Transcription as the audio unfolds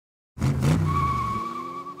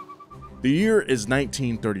The year is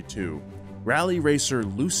 1932. Rally racer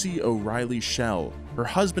Lucy Schell, her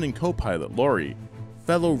husband and co-pilot Laurie,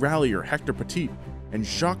 fellow rallyer Hector Petit, and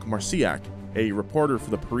Jacques Marcillac, a reporter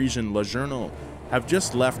for the Parisian Le Journal, have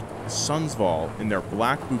just left Sundsvall in their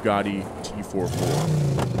black Bugatti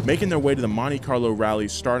T44, making their way to the Monte Carlo Rally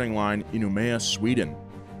starting line in Umeå, Sweden.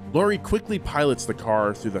 Laurie quickly pilots the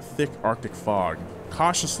car through the thick Arctic fog,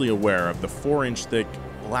 cautiously aware of the 4-inch thick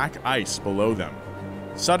black ice below them.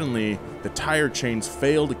 Suddenly, the tire chains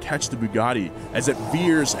fail to catch the Bugatti as it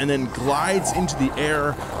veers and then glides into the air,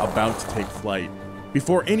 about to take flight.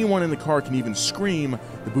 Before anyone in the car can even scream,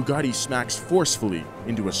 the Bugatti smacks forcefully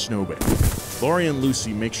into a snowbank. Laurie and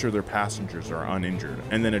Lucy make sure their passengers are uninjured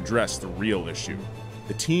and then address the real issue.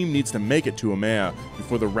 The team needs to make it to Umeå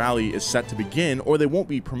before the rally is set to begin, or they won't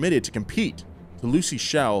be permitted to compete. To Lucy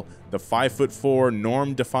Schell, the 5'4",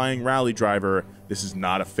 norm-defying rally driver, this is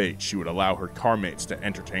not a fate she would allow her carmates to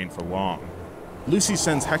entertain for long. Lucy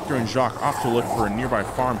sends Hector and Jacques off to look for a nearby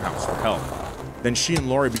farmhouse for help. Then she and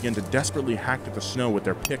Laurie begin to desperately hack at the snow with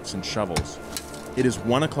their picks and shovels. It is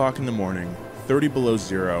 1 o'clock in the morning, 30 below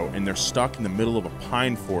zero, and they're stuck in the middle of a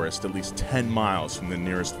pine forest at least 10 miles from the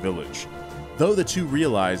nearest village. Though the two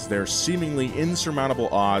realize their seemingly insurmountable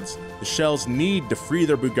odds, the Shells need to free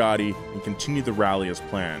their Bugatti and continue the rally as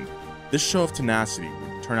planned. This show of tenacity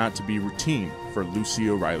would turn out to be routine for Lucy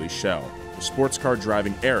Schell, a sports car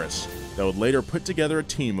driving heiress that would later put together a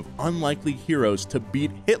team of unlikely heroes to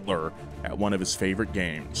beat Hitler at one of his favorite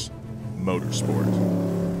games, motorsport.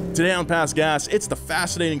 Today on Past Gas, it's the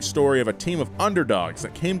fascinating story of a team of underdogs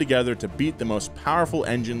that came together to beat the most powerful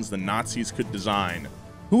engines the Nazis could design.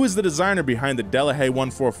 Who is the designer behind the Delahaye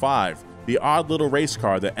 145, the odd little race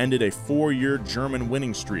car that ended a 4-year German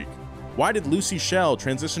winning streak? Why did Lucy Schell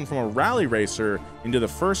transition from a rally racer into the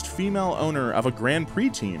first female owner of a Grand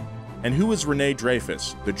Prix team? And who is Rene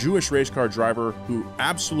Dreyfus, the Jewish race car driver who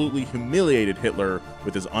absolutely humiliated Hitler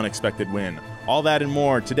with his unexpected win? All that and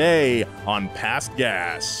more today on Past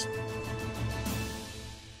Gas.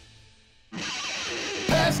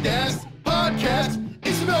 Past Gas Podcast.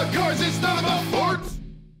 It's about cars, it's not about forts.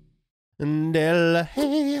 Della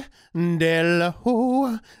hey, della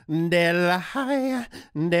ho, della hi,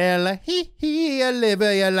 della hee, live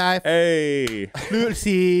your life. Hey.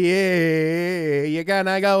 Lucy, yeah, you're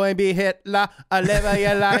gonna go and be Hitler, live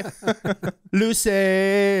your life. Lucy.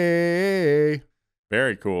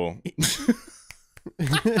 Very cool.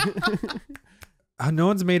 No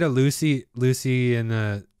one's made a Lucy in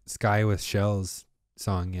the Sky with Shells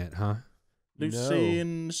song yet, huh? Lucy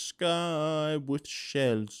in the sky with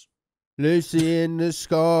shells. Lucy in the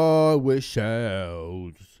sky with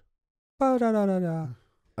shells. I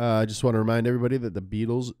just want to remind everybody that the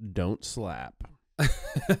Beatles don't slap.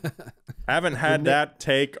 Haven't had that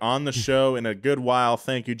take on the show in a good while.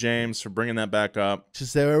 Thank you, James, for bringing that back up.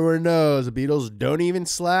 Just so everyone knows, the Beatles don't even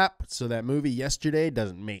slap, so that movie Yesterday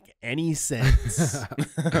doesn't make any sense.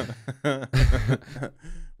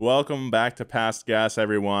 Welcome back to Past Gas,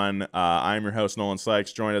 everyone. I'm your host, Nolan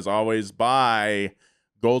Sykes, joined as always by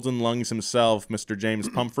Golden Lungs himself, Mr. James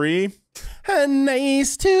Pumphrey.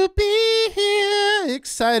 Nice to be here,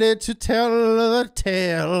 excited to tell the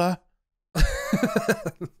tale.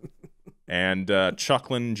 And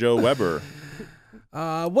Chucklin' Joe Weber.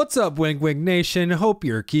 What's up, Wink Wink Nation? Hope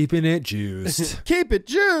you're keeping it juiced. Keep it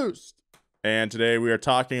juiced. And today we are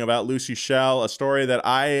talking about Lucy Schell, a story that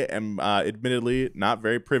I am admittedly not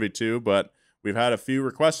very privy to, but we've had a few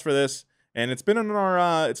requests for this, and it's been on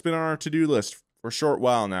our to-do list for a short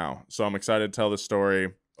while now. So I'm excited to tell this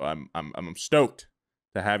story. I'm stoked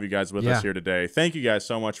to have you guys with us here today. Thank you guys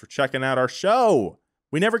so much for checking out our show.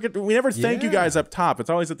 We never thank you guys up top. It's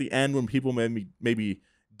always at the end when people maybe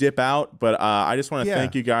dip out, but I just want to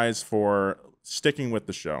thank you guys for sticking with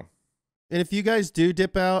the show. And if you guys do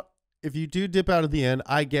dip out, at the end,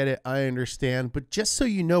 I get it, I understand, but just so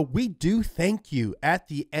you know, we do thank you at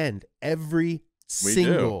the end every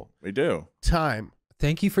single time.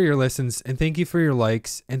 Thank you for your listens, and thank you for your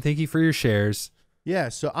likes, and thank you for your shares. Yeah,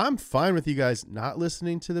 so I'm fine with you guys not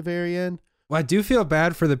listening to the very end. Well, I do feel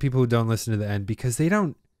bad for the people who don't listen to the end because they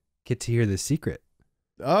don't get to hear the secret.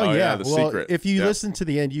 Oh yeah, the well, secret. If you listen to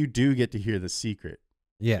the end, you do get to hear the secret.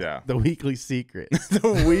 Yeah. The weekly secret.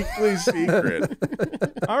 The weekly secret.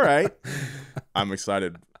 All right. I'm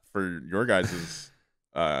excited for your guys'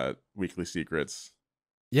 weekly secrets.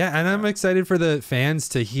 Yeah, and I'm excited for the fans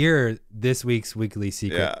to hear this week's weekly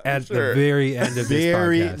secret at the very end of this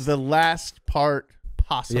podcast. The last part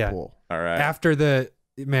possible. All right. After the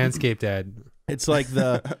Manscaped ad. It's like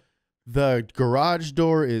the The garage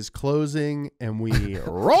door is closing, and we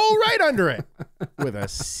roll right under it with a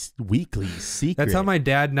weekly secret. That's how my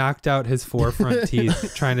dad knocked out his 4 front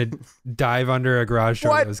teeth trying to dive under a garage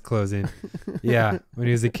door that was closing. Yeah, when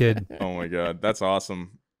he was a kid. Oh my God, that's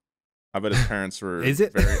awesome. I bet his parents were. Is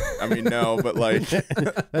it? I mean, no, but like.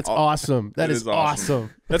 That's awesome. That is awesome.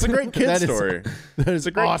 That's a great kid story. That is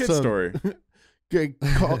a great awesome. kid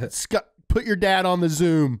story. Scott, put your dad on the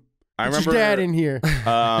Zoom. I Put remember your dad in here.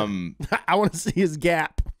 I want to see his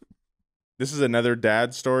gap. This is another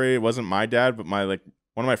dad story. It wasn't my dad, but one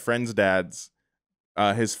of my friend's dads.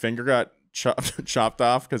 His finger got chopped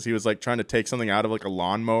off because he was like trying to take something out of like a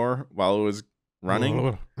lawnmower while it was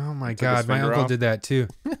running. Oh my God, my uncle did that too.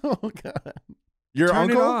 Oh God, your turn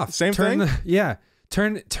uncle? It off. Same thing.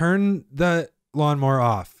 Turn the lawnmower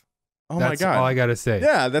off. Oh That's my God, all I gotta say.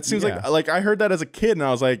 Yeah, that seems like I heard that as a kid and I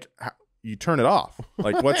was like, you turn it off.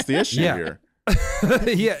 Like, what's the issue here?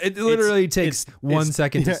 Yeah, it literally takes 1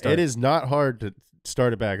 second to start. It is not hard to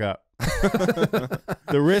start it back up.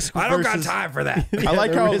 The risk. I don't got time for that. I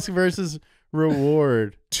like how risk versus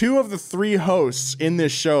reward. 2 of the 3 hosts in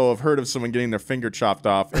this show have heard of someone getting their finger chopped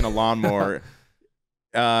off in a lawnmower.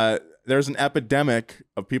 There's an epidemic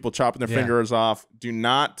of people chopping their fingers off. Do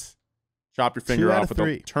not chop your finger off.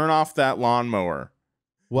 Turn off that lawnmower.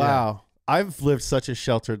 Wow, I've lived such a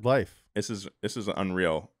sheltered life. This is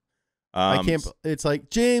unreal. I can't. It's like,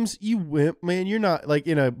 James, you wimp, man. You're not like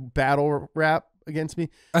in a battle rap against me.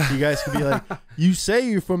 You guys could be like, you say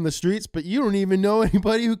you're from the streets, but you don't even know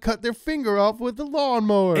anybody who cut their finger off with a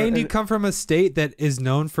lawnmower. And you come from a state that is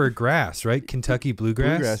known for grass, right? Kentucky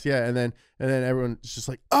bluegrass. Yeah, and then everyone's just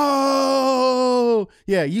like, oh,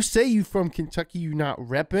 yeah. You say you from Kentucky, you not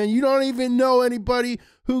repping. You don't even know anybody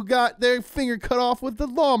who got their finger cut off with the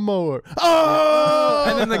lawnmower. Oh,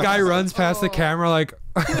 and then the guy runs past the camera like,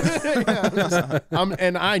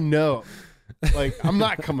 and I know. Like, I'm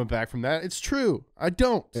not coming back from that. It's true. I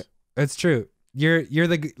don't. It's true. You're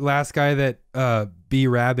the last guy that B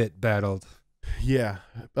Rabbit battled. Yeah,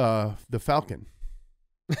 the Falcon.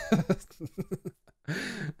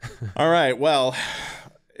 All right. Well,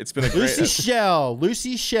 it's been a great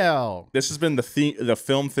Lucy Schell. This has been the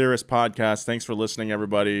Film Theorist podcast. Thanks for listening,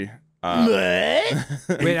 everybody.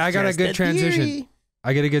 Wait, I got a good transition. Theory.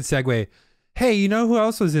 I get a good segue. Hey, you know who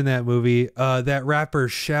else was in that movie? That rapper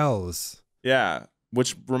Shells. Yeah,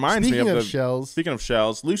 which reminds me of Shells. Speaking of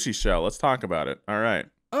Shells, Lucy Schell. Let's talk about it. All right.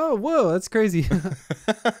 Oh, whoa, that's crazy.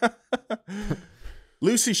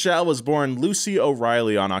 Lucy Schell was born Lucy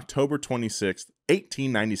O'Reilly on October 26,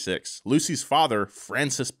 1896. Lucy's father,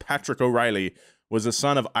 Francis Patrick O'Reilly, was the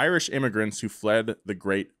son of Irish immigrants who fled the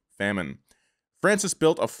Great Famine. Francis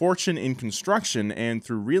built a fortune in construction and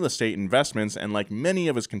through real estate investments, and like many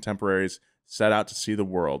of his contemporaries, set out to see the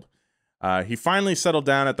world. He finally settled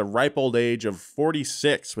down at the ripe old age of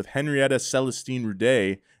 46 with Henrietta Celestine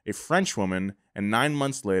Roudet, a French woman, and 9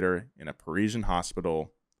 months later, in a Parisian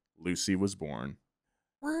hospital, Lucy was born.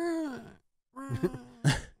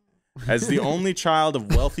 As the only child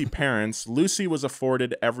of wealthy parents, Lucy was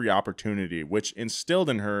afforded every opportunity, which instilled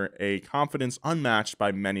in her a confidence unmatched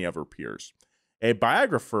by many of her peers. A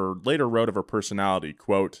biographer later wrote of her personality,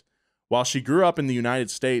 quote, "While she grew up in the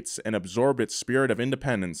United States and absorbed its spirit of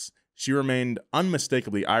independence, she remained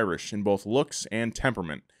unmistakably Irish in both looks and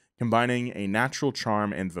temperament, combining a natural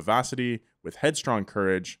charm and vivacity with headstrong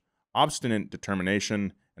courage, obstinate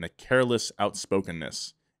determination, and a careless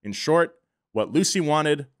outspokenness. In short, what Lucy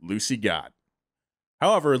wanted, Lucy got."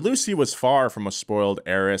 However, Lucy was far from a spoiled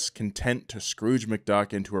heiress content to Scrooge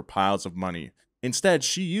McDuck into her piles of money. Instead,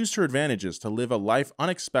 she used her advantages to live a life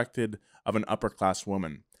unexpected of an upper-class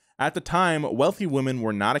woman. At the time, wealthy women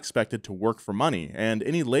were not expected to work for money, and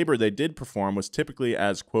any labor they did perform was typically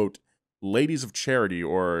as, quote, ladies of charity,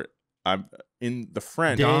 or in the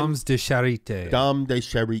French, dames de charité. Dames de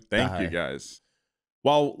charité. Thank you, guys.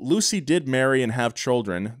 While Lucy did marry and have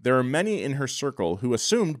children, there are many in her circle who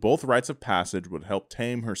assumed both rites of passage would help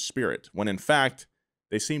tame her spirit, when in fact,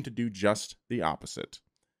 they seemed to do just the opposite.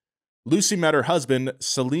 Lucy met her husband,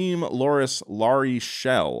 Salim Loris Laurie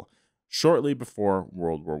Schell, shortly before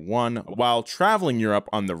World War I, while traveling Europe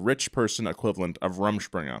on the rich person equivalent of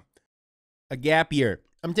Rumspringa. A gap year.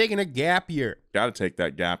 I'm taking a gap year. Gotta take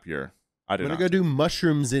that gap year. I'm gonna go do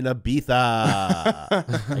mushrooms in Ibiza.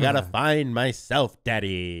 I gotta find myself,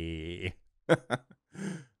 daddy.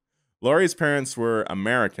 Laurie's parents were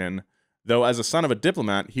American, though as a son of a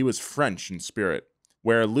diplomat, he was French in spirit.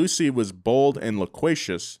 Where Lucy was bold and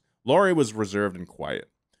loquacious, Laurie was reserved and quiet.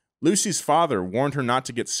 Lucy's father warned her not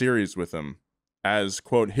to get serious with him, as,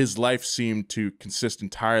 quote, his life seemed to consist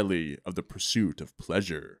entirely of the pursuit of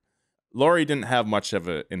pleasure. Laurie didn't have much of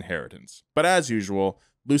an inheritance. But as usual,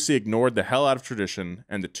 Lucy ignored the hell out of tradition,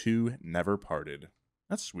 and the two never parted.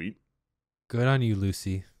 That's sweet. Good on you,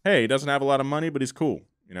 Lucy. Hey, he doesn't have a lot of money, but he's cool,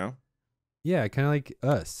 you know? Yeah, kind of like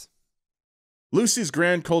us. Lucy's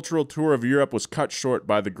grand cultural tour of Europe was cut short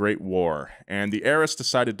by the Great War, and the heiress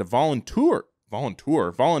decided to volunteer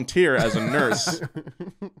as a nurse.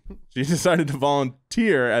 She decided to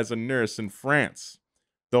volunteer as a nurse in France.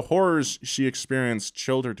 The horrors she experienced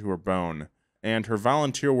chilled her to her bone, and her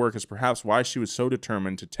volunteer work is perhaps why she was so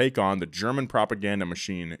determined to take on the German propaganda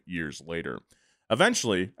machine years later.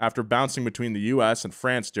 Eventually, after bouncing between the U.S. and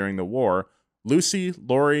France during the war, Lucy,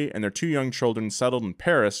 Laurie, and their two young children settled in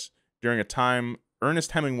Paris during a time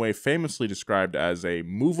Ernest Hemingway famously described as a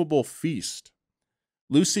movable feast.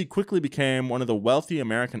 Lucy quickly became one of the wealthy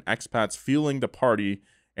American expats fueling the party,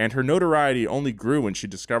 and her notoriety only grew when she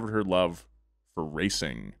discovered her love for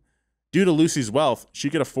racing. Due to Lucy's wealth, she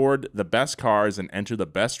could afford the best cars and enter the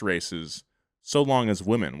best races, so long as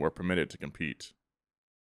women were permitted to compete.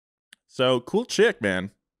 So, cool chick,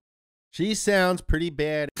 man. She sounds pretty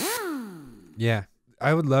bad. Yeah,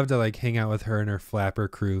 I would love to like hang out with her and her flapper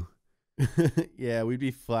crew. Yeah, we'd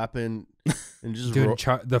be flapping and just doing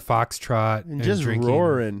the foxtrot and just drinking.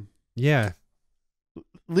 roaring. Yeah.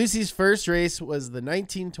 Lucy's first race was the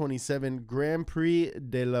 1927 Grand Prix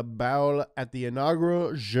de la Baule at the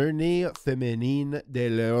inaugural Journée Féminine de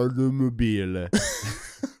l'Automobile.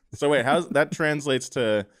 So wait, how that translates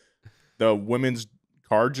to the women's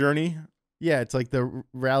car journey? Yeah, it's like the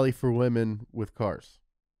rally for women with cars.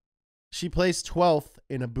 She placed 12th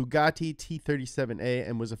in a Bugatti T37A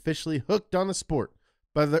and was officially hooked on the sport.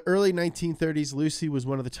 By the early 1930s, Lucy was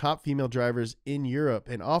one of the top female drivers in Europe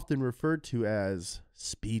and often referred to as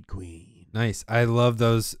Speed Queen. Nice. I love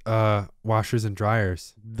those washers and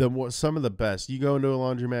dryers. Some of the best. You go into a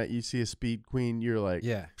laundromat, you see a Speed Queen, you're like...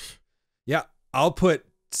 Yeah. Yeah, I'll put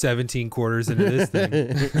 17 quarters into this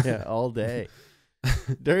thing. Yeah, all day.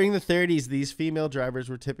 During the 30s, these female drivers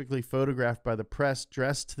were typically photographed by the press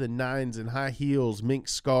dressed to the nines in high heels, mink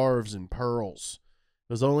scarves, and pearls.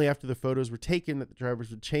 It was only after the photos were taken that the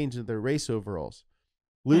drivers would change into their race overalls.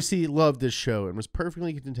 Lucy loved this show and was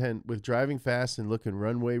perfectly content with driving fast and looking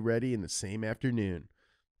runway ready in the same afternoon.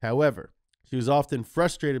 However, she was often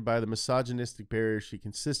frustrated by the misogynistic barriers she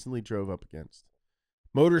consistently drove up against.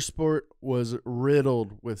 Motorsport was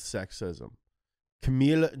riddled with sexism.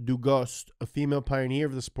 Camille Dugost, a female pioneer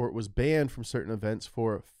of the sport, was banned from certain events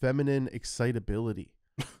for feminine excitability.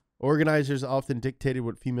 Organizers often dictated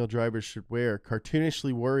what female drivers should wear,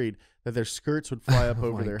 cartoonishly worried that their skirts would fly up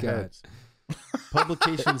over their heads.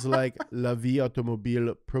 Publications like La Vie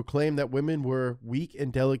Automobile proclaimed that women were weak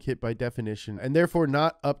and delicate by definition, and therefore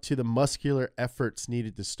not up to the muscular efforts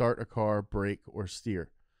needed to start a car, brake, or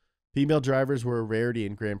steer. Female drivers were a rarity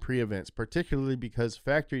in Grand Prix events, particularly because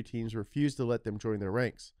factory teams refused to let them join their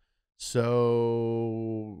ranks.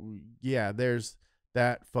 So, yeah, there's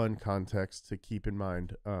that fun context to keep in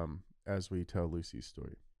mind as we tell Lucy's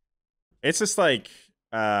story. It's just like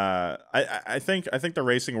I think the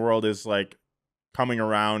racing world is like coming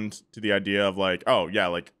around to the idea of like, oh yeah,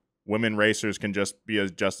 like women racers can just be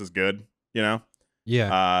just as good, you know?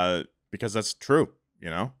 Yeah. Because that's true, you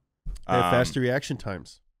know? They have faster reaction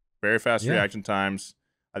times. Very fast reaction times.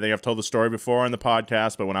 I think I've told the story before on the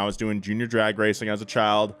podcast, but when I was doing junior drag racing as a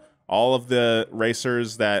child, all of the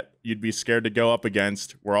racers that you'd be scared to go up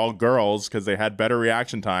against were all girls because they had better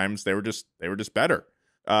reaction times. They were just better.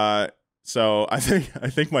 So I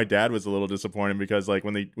think my dad was a little disappointed because like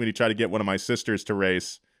when he tried to get one of my sisters to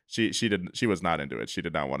race, she was not into it. She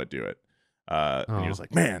did not want to do it. And he was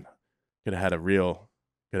like, man, could have had a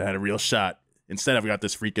real shot. Instead, I've got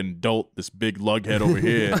this freaking dolt, this big lughead over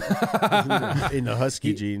here. In the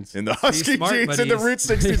Husky jeans. In the Husky jeans, in the Route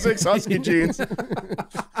 66 Husky jeans.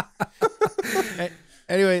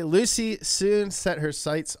 Anyway, Lucy soon set her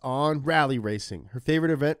sights on rally racing. Her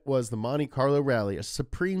favorite event was the Monte Carlo Rally, a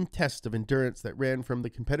supreme test of endurance that ran from the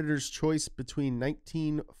competitor's choice between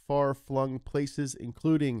 19 far-flung places,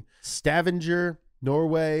 including Stavanger,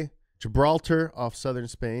 Norway, Gibraltar off southern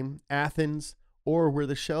Spain, Athens, or where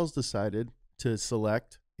the Shells decided to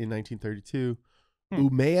select in 1932,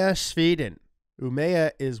 Umeå, Sweden.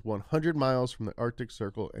 Umeå is 100 miles from the Arctic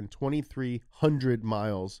Circle and 2,300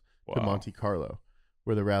 miles to Monte Carlo,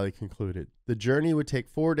 where the rally concluded. The journey would take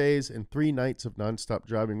 4 days and 3 nights of nonstop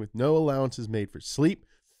driving with no allowances made for sleep,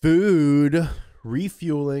 food,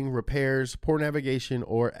 refueling, repairs, poor navigation,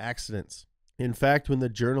 or accidents. In fact, when the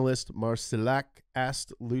journalist Marcelac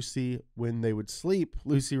asked Lucy when they would sleep,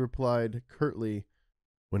 Lucy replied curtly,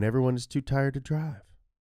 when everyone is too tired to drive.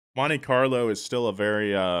 Monte Carlo is still a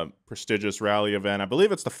very prestigious rally event. I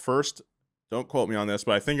believe it's the first, don't quote me on this,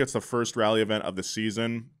 but I think it's the first rally event of the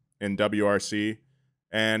season in WRC.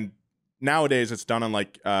 And nowadays it's done on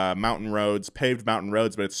like mountain roads, paved mountain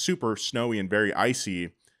roads, but it's super snowy and very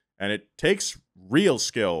icy. And it takes real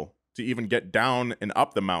skill to even get down and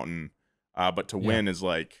up the mountain. But to win is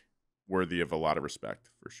like worthy of a lot of respect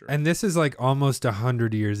for sure. And this is like almost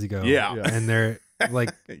 100 years ago. Yeah. And they're like,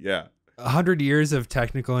 100 years of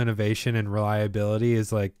technical innovation and reliability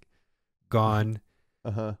is like gone.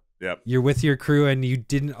 Yep. You're with your crew and you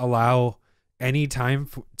didn't allow any time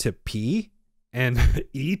to pee and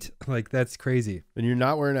eat. Like, that's crazy. And you're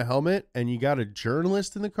not wearing a helmet and you got a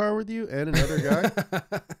journalist in the car with you and another guy.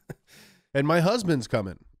 And my husband's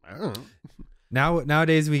coming. I don't know.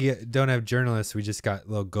 Nowadays we don't have journalists. We just got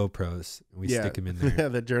little GoPros and we stick them in there. Yeah,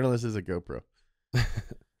 the journalist is a GoPro.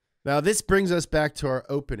 Now, this brings us back to our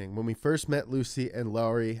opening when we first met Lucy and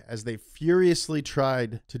Laurie as they furiously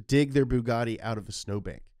tried to dig their Bugatti out of a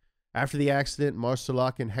snowbank. After the accident,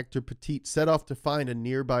 Marcelac and Hector Petit set off to find a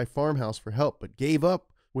nearby farmhouse for help, but gave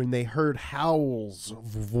up when they heard howls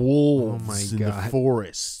of wolves in the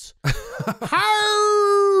forest.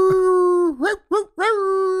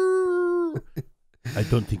 I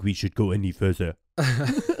don't think we should go any further.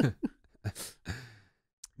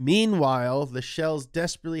 Meanwhile, the Shells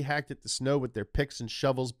desperately hacked at the snow with their picks and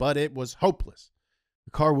shovels, but it was hopeless.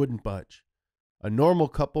 The car wouldn't budge. A normal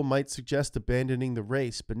couple might suggest abandoning the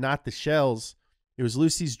race, but not the Shells. It was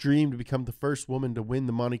Lucy's dream to become the first woman to win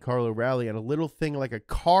the Monte Carlo rally, and a little thing like a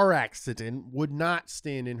car accident would not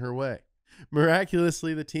stand in her way.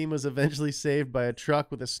 Miraculously, the team was eventually saved by a truck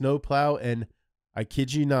with a snowplow and, I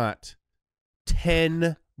kid you not,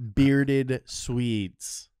 10 bearded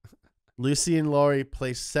Swedes. Lucy and Laurie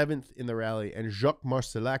placed 7th in the rally, and Jacques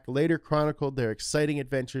Marcelac later chronicled their exciting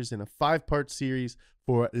adventures in a 5-part series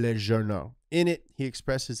for Le Journal. In it, he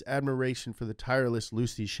expressed his admiration for the tireless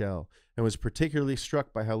Lucy Schell, and was particularly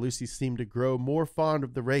struck by how Lucy seemed to grow more fond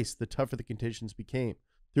of the race the tougher the conditions became.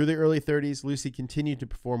 Through the early 30s, Lucy continued to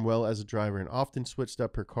perform well as a driver and often switched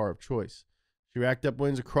up her car of choice. She racked up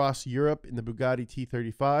wins across Europe in the Bugatti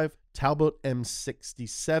T35, Talbot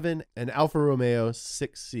M67, and Alfa Romeo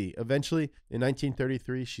 6C. Eventually, in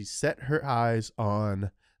 1933, she set her eyes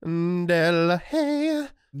on Della Hey,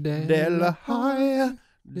 Della High,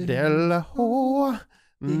 Della Ho,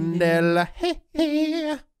 Della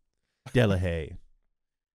Hey, Della Hey.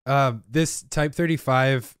 This Type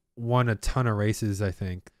 35 won a ton of races, I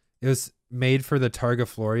think. It was made for the Targa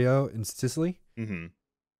Florio in Sicily. Mm-hmm.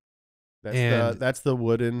 That's the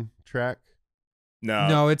wooden track.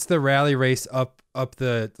 No, it's the rally race up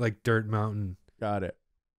the like dirt mountain. Got it.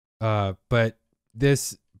 But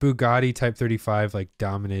this Bugatti Type 35 like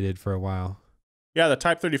dominated for a while. Yeah, the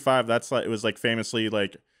Type 35. That's like, it was like famously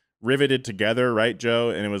like riveted together, right,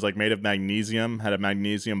 Joe? And it was like made of magnesium, had a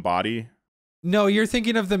magnesium body. No, you're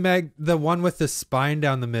thinking of the one with the spine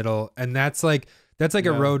down the middle, and that's like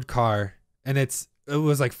a road car, and it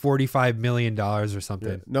was like $45 million or something.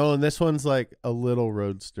 Yeah. No, and this one's like a little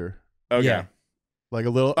roadster. Okay. Yeah. Like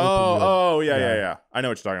a little. Yeah. I know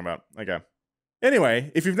what you're talking about. Okay.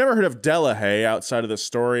 Anyway, if you've never heard of Delahaye outside of this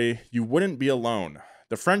story, you wouldn't be alone.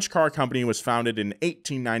 The French car company was founded in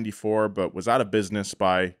 1894, but was out of business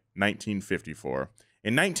by 1954.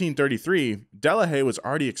 In 1933, Delahaye was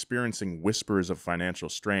already experiencing whispers of financial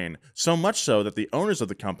strain, so much so that the owners of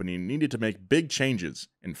the company needed to make big changes,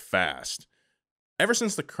 and fast. Ever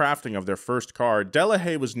since the crafting of their first car,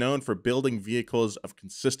 Delahaye was known for building vehicles of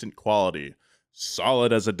consistent quality.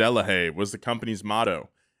 Solid as a Delahaye was the company's motto,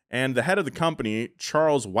 and the head of the company,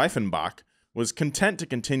 Charles Weifenbach, was content to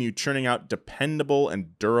continue churning out dependable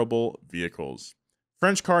and durable vehicles.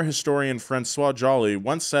 French car historian Francois Joly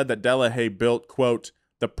once said that Delahaye built, quote,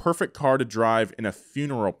 the perfect car to drive in a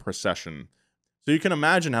funeral procession. So you can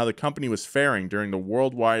imagine how the company was faring during the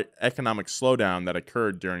worldwide economic slowdown that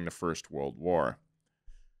occurred during the First World War.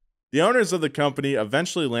 The owners of the company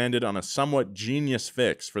eventually landed on a somewhat genius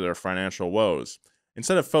fix for their financial woes.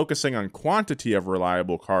 Instead of focusing on quantity of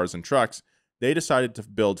reliable cars and trucks, they decided to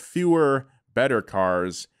build fewer, better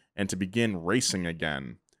cars and to begin racing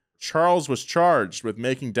again. Charles was charged with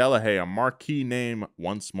making Delahaye a marquee name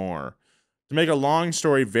once more. To make a long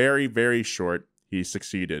story very, very short, he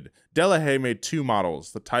succeeded. Delahaye made 2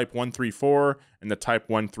 models, the Type 134 and the Type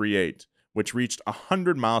 138, which reached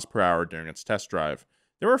 100 miles per hour during its test drive.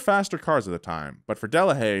 There were faster cars at the time, but for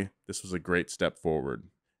Delahaye, this was a great step forward.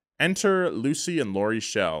 Enter Lucy and Laurie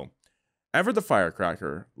Schell. Ever the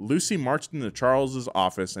firecracker, Lucy marched into Charles's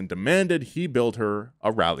office and demanded he build her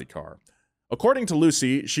a rally car. According to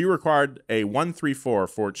Lucy, she required a 134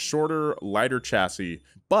 for its shorter, lighter chassis,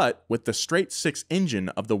 but with the straight 6 engine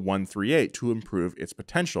of the 138 to improve its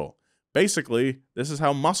potential. Basically, this is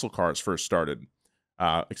how muscle cars first started,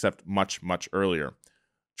 except much, much earlier.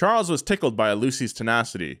 Charles was tickled by Lucy's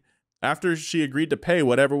tenacity. After she agreed to pay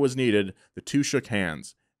whatever was needed, the two shook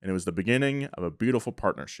hands, and it was the beginning of a beautiful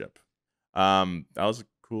partnership. That was a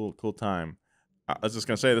cool time. I was just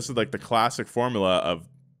going to say, this is like the classic formula of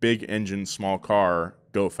big engine, small car,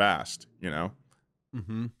 go fast, you know?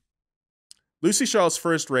 Mm-hmm. Lucy Schell's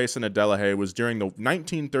first race in a Delahaye was during the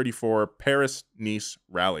 1934 Paris-Nice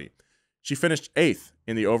Rally. She finished 8th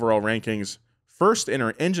in the overall rankings, first in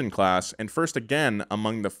her engine class, and first again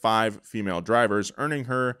among the 5 female drivers, earning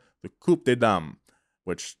her the Coupe des Dames,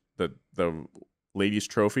 which the ladies'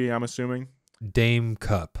 trophy, I'm assuming? Dame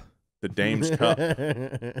Cup. The Dame's Cup.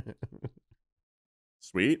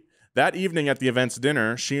 Sweet. That evening at the event's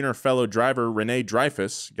dinner, she and her fellow driver, Renee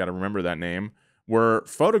Dreyfus, you got to remember that name, were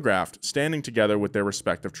photographed standing together with their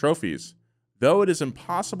respective trophies. Though it is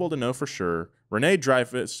impossible to know for sure, Renee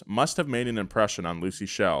Dreyfus must have made an impression on Lucy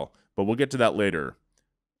Schell, but we'll get to that later.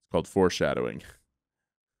 It's called foreshadowing.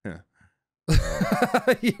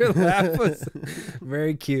 Your laugh was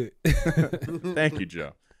very cute. Thank you,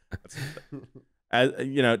 Joe.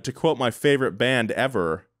 You know, to quote my favorite band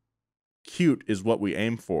ever, cute is what we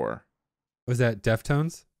aim for. Was that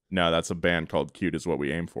Deftones? No, that's a band called Cute is What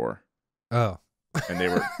We Aim For. Oh. And they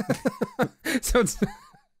were so it's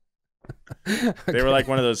they were like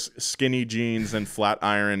one of those skinny jeans and flat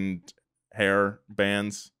ironed hair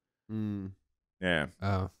bands. Mm. Yeah.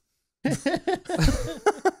 Oh.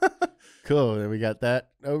 Cool. Then we got that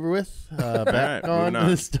over with. Back right, on to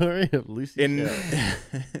the story of Lucy Schell.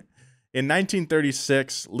 In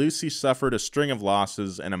 1936, Lucy suffered a string of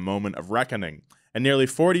losses and a moment of reckoning. At nearly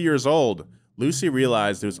 40 years old, Lucy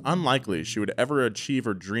realized it was unlikely she would ever achieve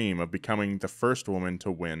her dream of becoming the first woman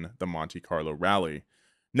to win the Monte Carlo Rally.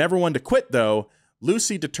 Never one to quit, though,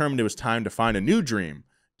 Lucy determined it was time to find a new dream,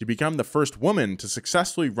 to become the first woman to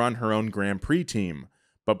successfully run her own Grand Prix team.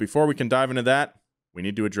 But before we can dive into that, we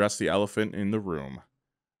need to address the elephant in the room,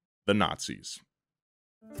 the Nazis.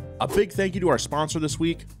 A big thank you to our sponsor this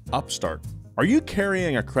week, Upstart. Are you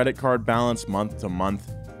carrying a credit card balance month to month?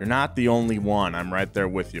 You're not the only one. I'm right there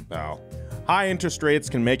with you, pal. High interest rates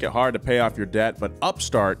can make it hard to pay off your debt, but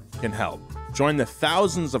Upstart can help. Join the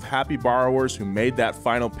thousands of happy borrowers who made that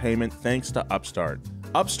final payment thanks to Upstart.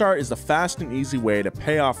 Upstart is the fast and easy way to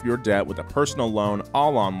pay off your debt with a personal loan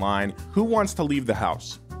all online. Who wants to leave the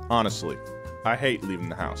house? Honestly, I hate leaving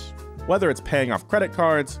the house. Whether it's paying off credit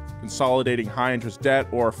cards, consolidating high-interest debt,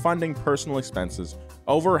 or funding personal expenses,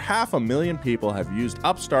 over 500,000 people have used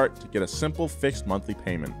Upstart to get a simple fixed monthly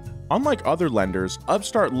payment. Unlike other lenders,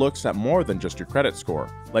 Upstart looks at more than just your credit score,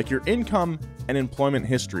 like your income and employment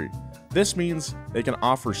history. This means they can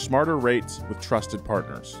offer smarter rates with trusted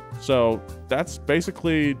partners. So that's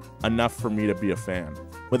basically enough for me to be a fan.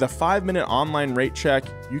 With a 5-minute online rate check,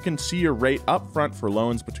 you can see your rate upfront for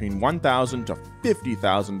loans between $1,000 to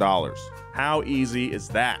 $50,000. How easy is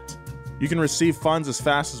that? You can receive funds as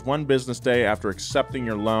fast as 1 business day after accepting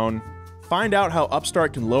your loan. Find out how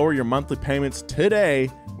Upstart can lower your monthly payments today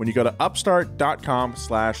when you go to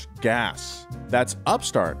upstart.com/gas. That's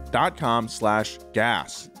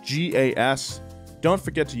upstart.com/gas. GAS. Don't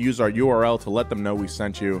forget to use our URL to let them know we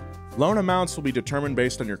sent you. Loan amounts will be determined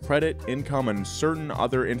based on your credit, income, and certain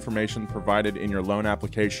other information provided in your loan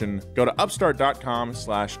application. Go to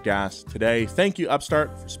upstart.com/gas today. Thank you,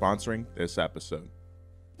 Upstart, for sponsoring this episode.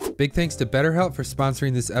 Big thanks to BetterHelp for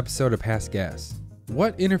sponsoring this episode of Past Gas.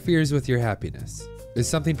 What interferes with your happiness? Is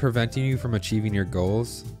something preventing you from achieving your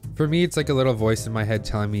goals? For me, it's like a little voice in my head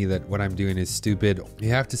telling me that what I'm doing is stupid. You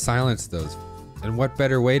have to silence those. And what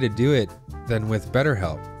better way to do it than with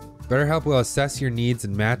BetterHelp? BetterHelp will assess your needs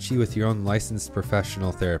and match you with your own licensed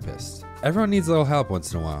professional therapist. Everyone needs a little help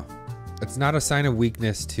once in a while. It's not a sign of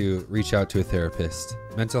weakness to reach out to a therapist.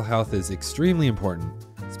 Mental health is extremely important,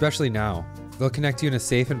 especially now. They'll connect you in a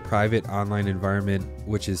safe and private online environment,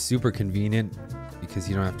 which is super convenient because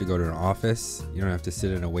you don't have to go to an office, you don't have to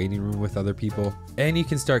sit in a waiting room with other people, and you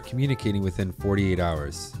can start communicating within 48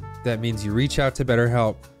 hours. That means you reach out to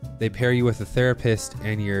BetterHelp, they pair you with a therapist,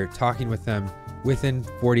 and you're talking with them within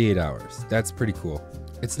 48 hours. That's pretty cool.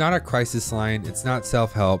 It's not a crisis line, it's not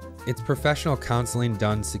self-help, it's professional counseling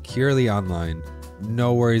done securely online.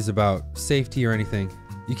 No worries about safety or anything.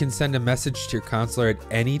 You can send a message to your counselor at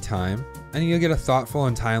any time, and you'll get a thoughtful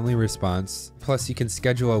and timely response. Plus, you can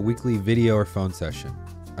schedule a weekly video or phone session.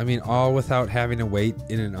 I mean, all without having to wait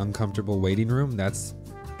in an uncomfortable waiting room. That's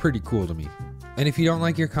pretty cool to me. And if you don't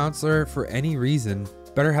like your counselor for any reason,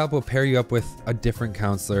 BetterHelp will pair you up with a different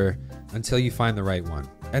counselor until you find the right one.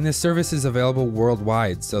 And this service is available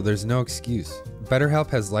worldwide, so there's no excuse. BetterHelp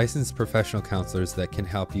has licensed professional counselors that can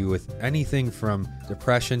help you with anything from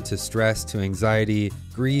depression to stress to anxiety,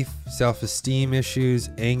 grief, self-esteem issues,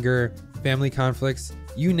 anger, family conflicts.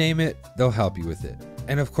 You name it, they'll help you with it.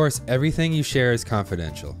 And of course, everything you share is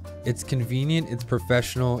confidential. It's convenient, it's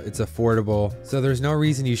professional, it's affordable, so there's no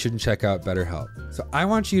reason you shouldn't check out BetterHelp. So I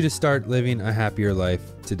want you to start living a happier life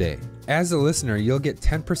today. As a listener, you'll get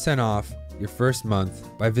 10% off your first month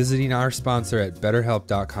by visiting our sponsor at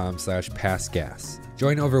betterhelp.com/passgas.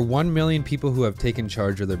 Join over 1 million people who have taken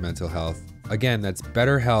charge of their mental health. Again, that's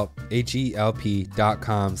BetterHelp,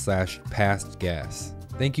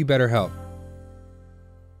 HELP.com/passgas. Thank you, BetterHelp.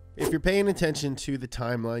 If you're paying attention to the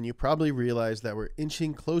timeline, you probably realize that we're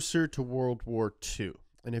inching closer to World War II.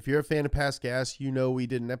 And if you're a fan of Past Gas, you know we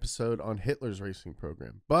did an episode on Hitler's racing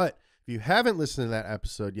program. But if you haven't listened to that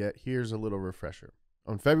episode yet, here's a little refresher.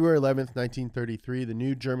 On February 11th, 1933, the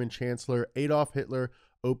new German Chancellor Adolf Hitler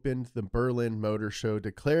opened the Berlin Motor Show,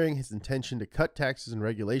 declaring his intention to cut taxes and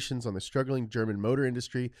regulations on the struggling German motor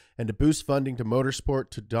industry and to boost funding to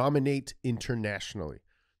motorsport to dominate internationally.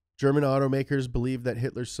 German automakers believed that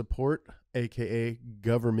Hitler's support, aka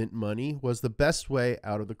government money, was the best way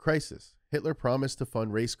out of the crisis. Hitler promised to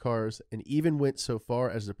fund race cars and even went so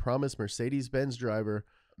far as to promise Mercedes-Benz driver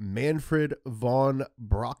Manfred von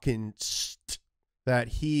Brockenst that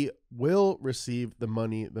he will receive the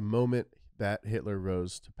money the moment that Hitler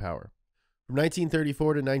rose to power. From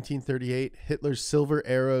 1934 to 1938, Hitler's Silver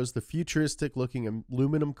Arrows, the futuristic-looking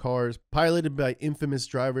aluminum cars, piloted by infamous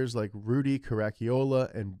drivers like Rudi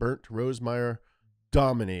Caracciola and Bernd Rosemeyer,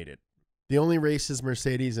 dominated. The only races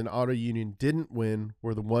Mercedes and Auto Union didn't win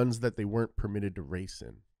were the ones that they weren't permitted to race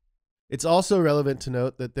in. It's also relevant to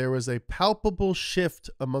note that there was a palpable shift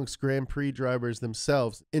amongst Grand Prix drivers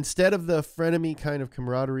themselves. Instead of the frenemy kind of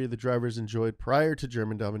camaraderie the drivers enjoyed prior to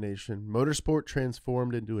German domination, motorsport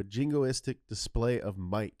transformed into a jingoistic display of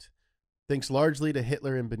might, thanks largely to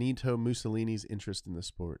Hitler and Benito Mussolini's interest in the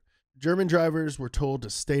sport. German drivers were told to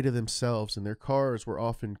stay to themselves, and their cars were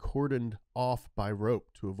often cordoned off by rope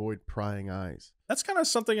to avoid prying eyes. That's kind of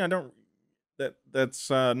something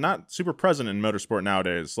that's not super present in motorsport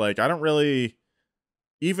nowadays. Like, I don't really,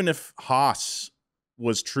 even if Haas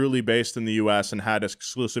was truly based in the US and had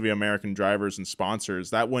exclusively American drivers and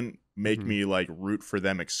sponsors, that wouldn't make me like root for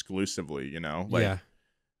them exclusively, you know? Like, Yeah.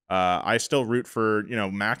 I still root for, you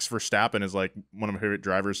know, Max Verstappen is like one of my favorite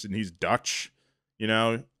drivers, and he's Dutch, you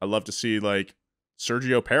know? I love to see like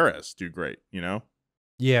Sergio Perez do great, you know?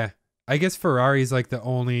 Yeah. I guess Ferrari's like the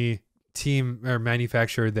only team or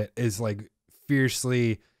manufacturer that is like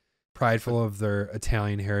fiercely prideful of their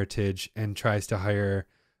Italian heritage and tries to hire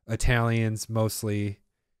Italians mostly,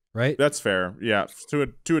 right? That's fair. Yeah,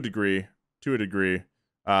 to a degree. To a degree.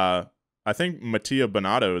 I think Mattia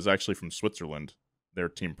Binotto is actually from Switzerland, their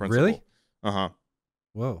team principal. Really? Uh-huh.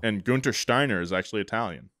 Whoa. And Gunther Steiner is actually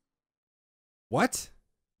Italian. What?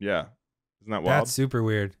 Yeah. Isn't that wild? That's super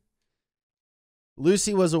weird.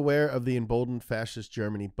 Lucy was aware of the emboldened fascist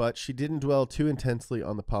Germany, but she didn't dwell too intensely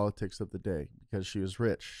on the politics of the day because she was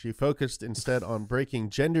rich. She focused instead on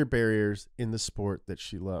breaking gender barriers in the sport that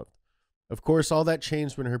she loved. Of course, all that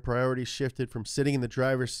changed when her priorities shifted from sitting in the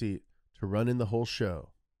driver's seat to running the whole show.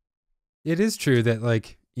 It is true that,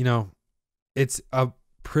 like, you know, it's a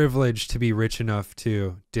privilege to be rich enough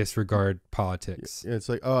to disregard politics. Yeah, it's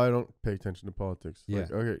like, oh, I don't pay attention to politics. Yeah.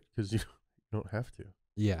 Like, okay, because you don't have to.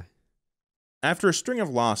 Yeah. After a string of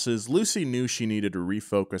losses, Lucy knew she needed to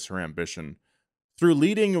refocus her ambition. Through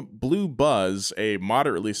leading Blue Buzz, a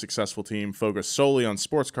moderately successful team focused solely on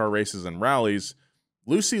sports car races and rallies,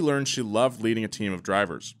 Lucy learned she loved leading a team of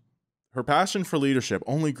drivers. Her passion for leadership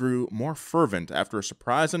only grew more fervent after a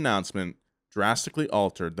surprise announcement drastically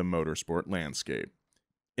altered the motorsport landscape.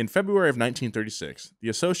 In February of 1936, the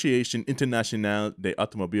Association Internationale des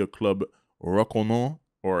Automobiles Clubs Reconnus,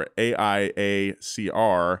 or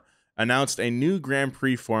AIACR, announced a new Grand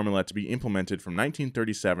Prix formula to be implemented from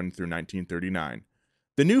 1937 through 1939.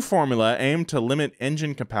 The new formula aimed to limit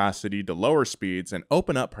engine capacity to lower speeds and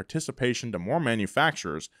open up participation to more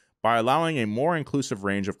manufacturers by allowing a more inclusive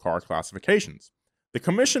range of car classifications. The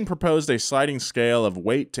commission proposed a sliding scale of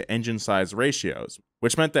weight to engine size ratios,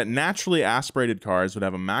 which meant that naturally aspirated cars would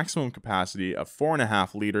have a maximum capacity of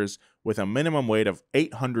 4.5 liters with a minimum weight of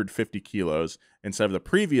 850 kilos instead of the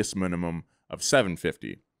previous minimum of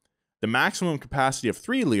 750. The maximum capacity of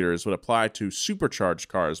 3 liters would apply to supercharged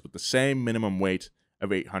cars with the same minimum weight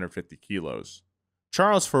of 850 kilos.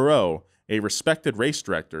 Charles Fuhrer, a respected race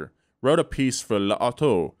director, wrote a piece for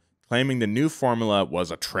L'Auto claiming the new formula was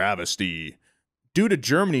a travesty. Due to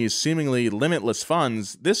Germany's seemingly limitless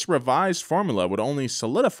funds, this revised formula would only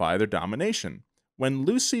solidify their domination. When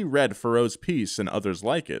Lucy read Fuhrer's piece and others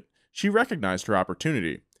like it, she recognized her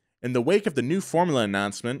opportunity. In the wake of the new formula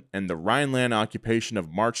announcement and the Rhineland occupation of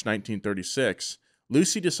March 1936,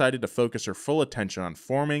 Lucy decided to focus her full attention on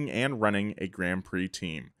forming and running a Grand Prix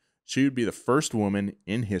team. She would be the first woman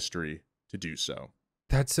in history to do so.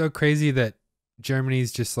 That's so crazy that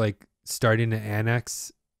Germany's just like starting to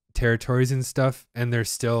annex territories and stuff, and they're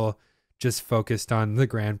still just focused on the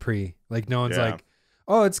Grand Prix. Like no one's like,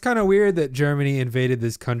 oh, it's kind of weird that Germany invaded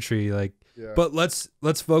this country. Like, but let's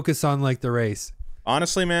focus on like the race.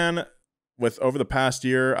 Honestly, man, with over the past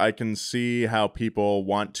year, I can see how people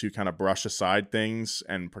want to kind of brush aside things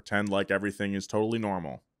and pretend like everything is totally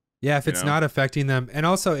normal. Yeah, if it's not affecting them. And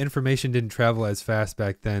also information didn't travel as fast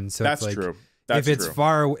back then. So that's it's like, true. That's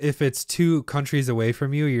true. If it's 2 countries away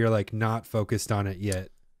from you, you're like not focused on it yet.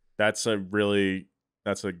 That's a great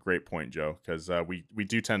point, Joe, because we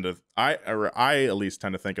do tend to, I at least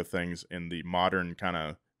tend to think of things in the modern kind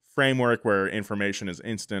of framework where information is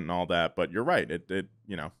instant and all that. But you're right. It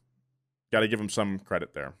got to give them some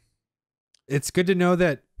credit there. It's good to know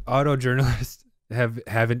that auto journalists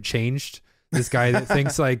haven't changed. This guy that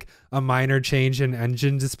thinks like a minor change in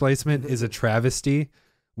engine displacement is a travesty,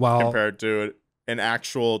 while compared to an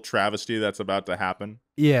actual travesty that's about to happen.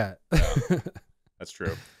 Yeah. That's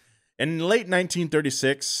true. In late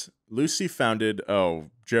 1936, Lucy founded, Joe,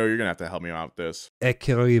 you're going to have to help me out with this.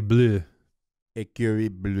 Écurie Bleue. Écurie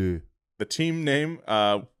Bleue. The team name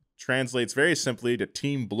translates very simply to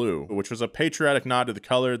Team Blue, which was a patriotic nod to the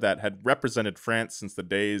color that had represented France since the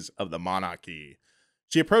days of the monarchy.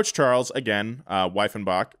 She approached Charles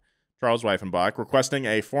Weifenbach, requesting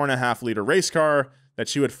a 4.5-liter race car that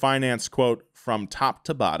she would finance, quote, from top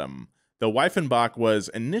to bottom. Though Weifenbach was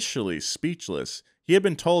initially speechless, he had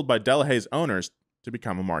been told by Delahay's owners to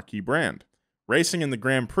become a marquee brand. Racing in the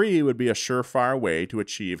Grand Prix would be a surefire way to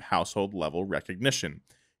achieve household-level recognition.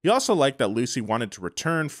 He also liked that Lucy wanted to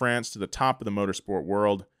return France to the top of the motorsport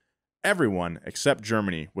world. Everyone except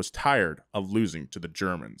Germany was tired of losing to the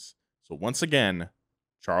Germans. So once again,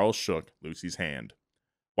 Charles shook Lucy's hand.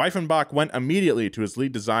 Weifenbach went immediately to his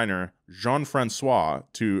lead designer, Jean-Francois,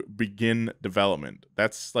 to begin development.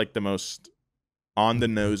 That's like the most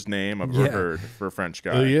on-the-nose name I've ever heard for a French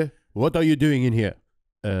guy. Oh, yeah? What are you doing in here?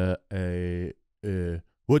 What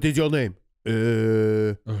is your name?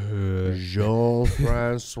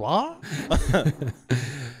 Jean-Francois?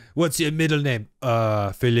 What's your middle name?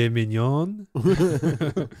 Filet mignon?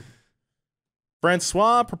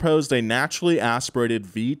 Francois proposed a naturally aspirated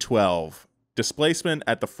V12, displacement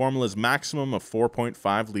at the formula's maximum of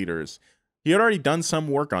 4.5 liters. He had already done some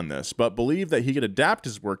work on this, but believed that he could adapt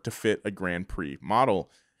his work to fit a Grand Prix model.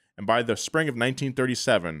 And by the spring of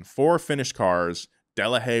 1937, 4 finished cars,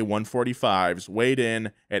 Delahaye 145s, weighed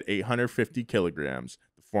in at 850 kilograms,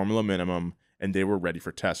 the formula minimum, and they were ready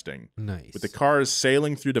for testing. Nice. With the cars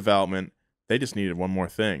sailing through development, they just needed one more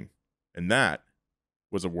thing, and that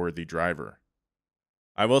was a worthy driver.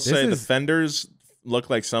 I will say the fenders look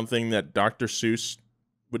like something that Dr. Seuss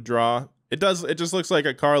would draw. It does. It just looks like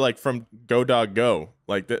a car like from Go Dog Go.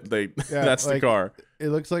 Like that's the car. It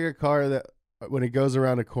looks like a car that when it goes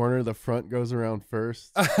around a corner, the front goes around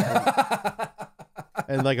first.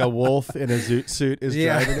 And like a wolf in a zoot suit is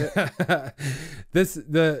driving it.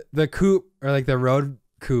 The coupe, or like the road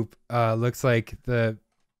coupe, looks like the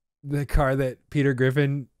car that Peter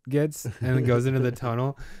Griffin gets and then goes into the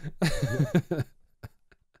tunnel.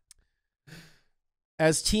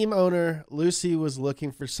 As team owner, Lucy was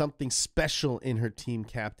looking for something special in her team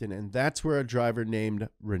captain, and that's where a driver named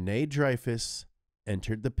René Dreyfus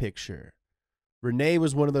entered the picture. René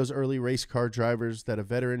was one of those early race car drivers that a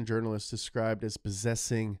veteran journalist described as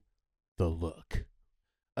possessing the look.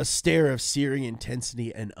 A stare of searing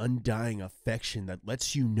intensity and undying affection that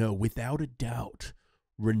lets you know without a doubt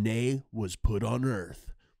René was put on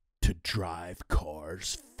Earth to drive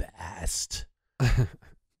cars fast.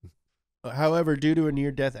 However, due to a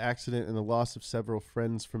near-death accident and the loss of several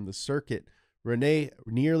friends from the circuit, René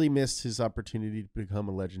nearly missed his opportunity to become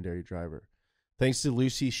a legendary driver. Thanks to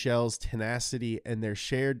Lucy Schell's tenacity and their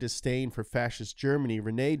shared disdain for fascist Germany,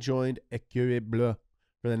 René joined Écurie Bleue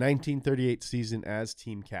for the 1938 season as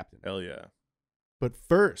team captain. Hell yeah. But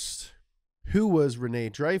first, who was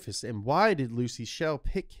René Dreyfus, and why did Lucy Schell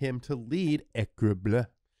pick him to lead Écurie Bleue?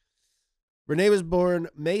 René was born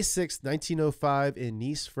May 6, 1905 in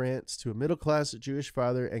Nice, France, to a middle-class Jewish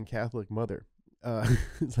father and Catholic mother.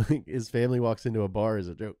 It's like his family walks into a bar as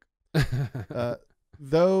a joke.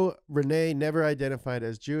 Though René never identified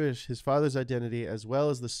as Jewish, his father's identity, as well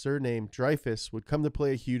as the surname Dreyfus, would come to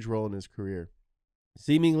play a huge role in his career.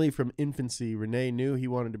 Seemingly from infancy, Rene knew he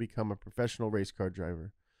wanted to become a professional race car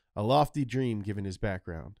driver, a lofty dream given his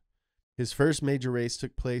background. His first major race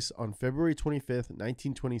took place on February 25th,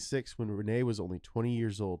 1926, when Rene was only 20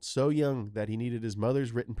 years old, so young that he needed his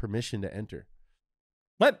mother's written permission to enter.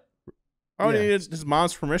 What? Oh, he needed his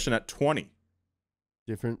mom's permission at 20.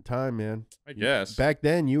 Different time, man. I guess. Back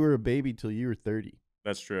then, you were a baby till you were 30.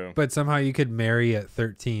 That's true. But somehow you could marry at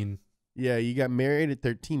 13. Yeah, you got married at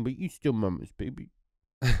 13, but you still mama's baby.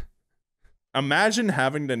 Imagine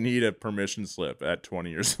having to need a permission slip at 20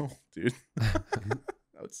 years old, dude. That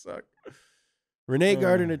would suck. Rene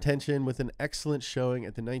garnered attention with an excellent showing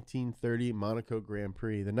at the 1930 Monaco Grand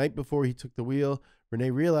Prix. The night before he took the wheel,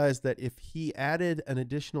 Rene realized that if he added an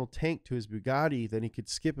additional tank to his Bugatti, then he could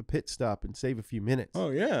skip a pit stop and save a few minutes. Oh,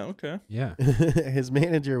 yeah, okay. Yeah. His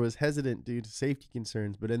manager was hesitant due to safety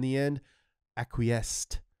concerns, but in the end,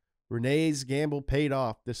 acquiesced. Rene's gamble paid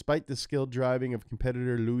off. Despite the skilled driving of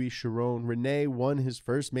competitor Lucy Schell, Rene won his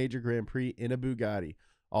first major Grand Prix in a Bugatti,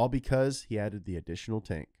 all because he added the additional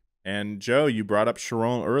tank. And Joe, you brought up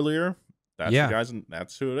Chiron earlier. That's the guys,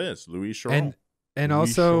 that's who it is, Lucy Schell. And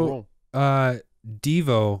also,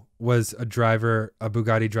 Devo was a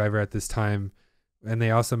Bugatti driver at this time, and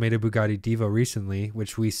they also made a Bugatti Devo recently,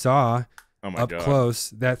 which we saw up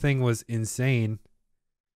close. That thing was insane.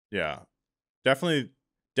 Yeah, definitely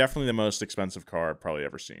the most expensive car I've probably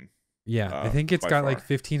ever seen. Yeah, I think it's got like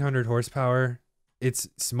 1,500 horsepower. It's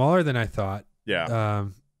smaller than I thought. Yeah.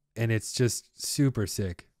 And it's just super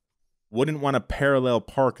sick. Wouldn't want to parallel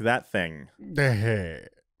park that thing. No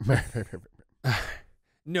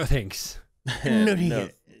thanks. No, thank you.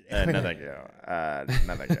 No, thank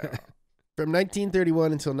you. From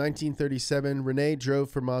 1931 until 1937, Rene drove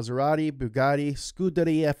for Maserati, Bugatti,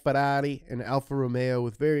 Scuderia Ferrari, and Alfa Romeo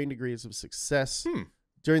with varying degrees of success.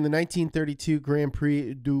 During the 1932 Grand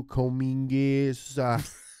Prix du Comminges,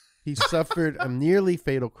 he suffered a nearly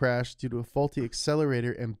fatal crash due to a faulty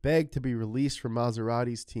accelerator and begged to be released from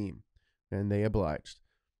Maserati's team, and they obliged.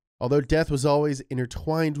 Although death was always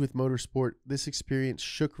intertwined with motorsport, this experience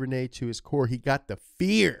shook Rene to his core. He got the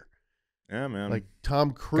fear. Yeah, man. Like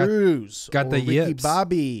Tom Cruise got or the Ricky yips.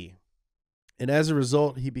 Bobby. And as a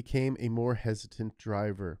result, he became a more hesitant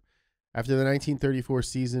driver. After the 1934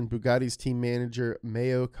 season, Bugatti's team manager,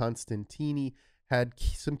 Maio Constantini, had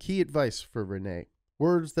some key advice for Rene.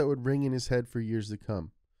 Words that would ring in his head for years to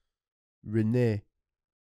come. Rene,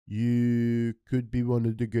 you could be one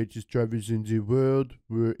of the greatest drivers in the world,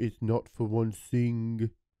 were it not for one thing.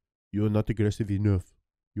 You're not aggressive enough.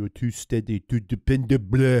 You're too steady, too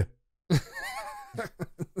dependable.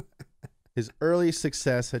 His early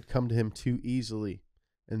success had come to him too easily,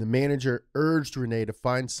 and the manager urged Rene to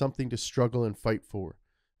find something to struggle and fight for.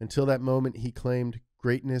 Until that moment, he claimed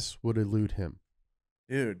greatness would elude him.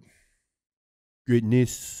 Dude.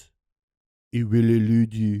 Greatness, it will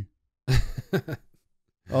elude you.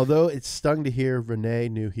 Although it stung to hear, Rene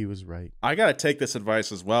knew he was right. I got to take this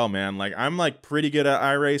advice as well, man. Like, I'm like pretty good at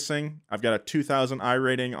iRacing. I've got a 2,000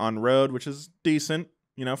 iRating on road, which is decent,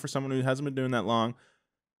 you know, for someone who hasn't been doing that long.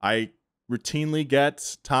 I routinely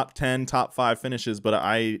get top 10, top 5 finishes, but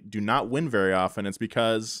I do not win very often. It's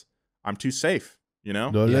because I'm too safe, you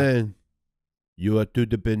know? Nolan, you are too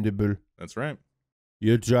dependable. That's right.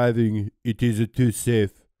 Your driving, it is too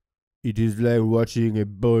safe. It is like watching a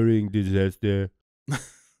boring disaster.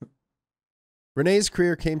 Rene's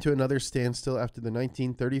career came to another standstill after the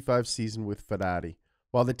 1935 season with Ferrari.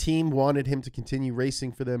 While the team wanted him to continue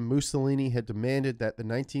racing for them, Mussolini had demanded that the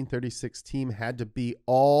 1936 team had to be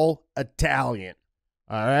all Italian.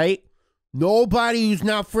 All right? Nobody who's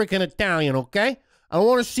not freaking Italian, okay? I don't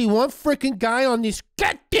want to see one freaking guy on this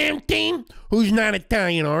goddamn team who's not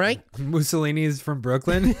Italian, all right? Mussolini is from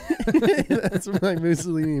Brooklyn. That's my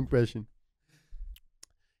Mussolini impression.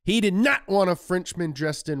 He did not want a Frenchman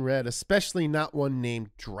dressed in red, especially not one named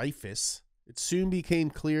Dreyfus. It soon became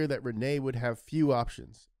clear that Rene would have few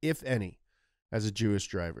options, if any, as a Jewish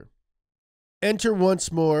driver. Enter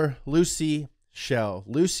once more Lucy Schell.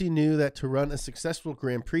 Lucy knew that to run a successful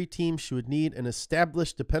Grand Prix team, she would need an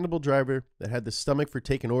established, dependable driver that had the stomach for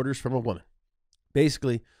taking orders from a woman.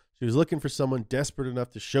 Basically, she was looking for someone desperate enough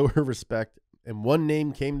to show her respect, and one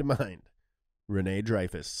name came to mind, Rene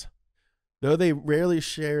Dreyfus. Though they rarely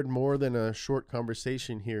shared more than a short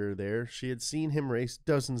conversation here or there, she had seen him race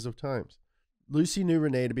dozens of times. Lucy knew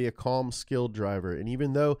Rene to be a calm, skilled driver, and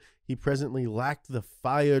even though he presently lacked the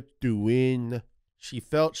fire to win, she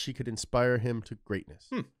felt she could inspire him to greatness.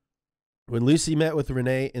 When Lucy met with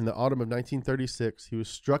Rene in the autumn of 1936, he was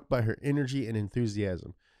struck by her energy and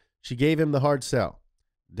enthusiasm. She gave him the hard sell.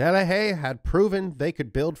 Delahaye had proven they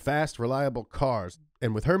could build fast, reliable cars,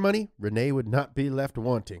 and with her money, Rene would not be left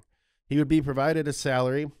wanting. He would be provided a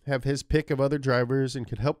salary, have his pick of other drivers, and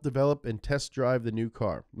could help develop and test drive the new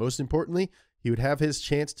car. Most importantly, he would have his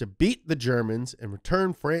chance to beat the Germans and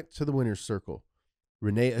return France to the winner's circle.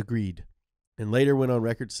 Rene agreed, and later went on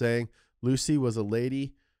record saying, Lucy was a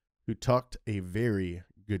lady who talked a very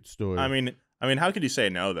good story. I mean, how could you say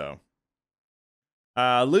no, though?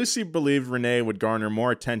 Lucy believed Rene would garner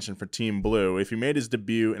more attention for Team Blue if he made his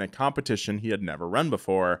debut in a competition he had never run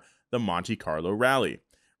before, the Monte Carlo Rally.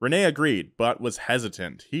 Rene agreed, but was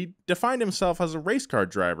hesitant. He defined himself as a race car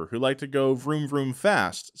driver who liked to go vroom vroom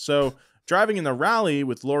fast, so driving in the rally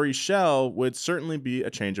with Lucy Schell would certainly be a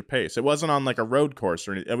change of pace. It wasn't on like a road course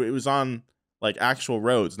or anything. It was on like actual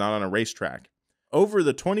roads, not on a racetrack. Over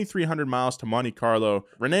the 2,300 miles to Monte Carlo,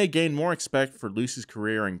 Rene gained more respect for Lucy's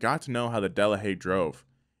career and got to know how the Delahaye drove.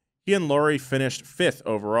 He and Laurie finished 5th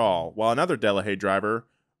overall, while another Delahaye driver,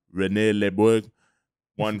 René Lebourg,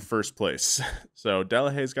 won first place. So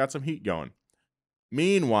Delahaye's got some heat going.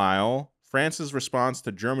 Meanwhile, France's response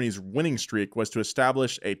to Germany's winning streak was to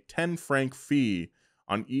establish a 10 franc fee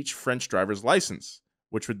on each French driver's license,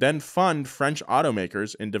 which would then fund French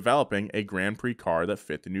automakers in developing a Grand Prix car that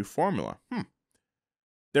fit the new formula.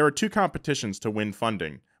 There were 2 competitions to win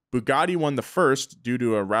funding. Bugatti won the first due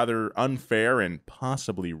to a rather unfair and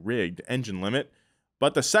possibly rigged engine limit,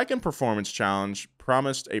 but the second performance challenge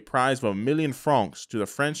promised a prize of 1 million francs to the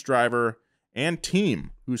French driver and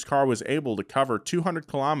team whose car was able to cover 200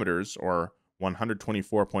 kilometers or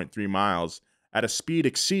 124.3 miles at a speed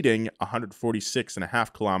exceeding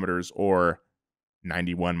 146.5 kilometers or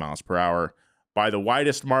 91 miles per hour by the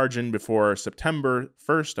widest margin before September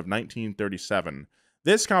 1st of 1937.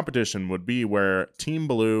 This competition would be where Team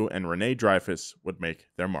Blue and Rene Dreyfus would make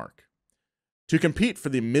their mark. To compete for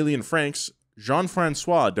the 1 million francs,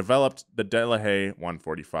 Jean-Francois developed the Delahaye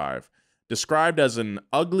 145. Described as an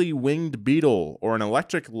ugly winged beetle or an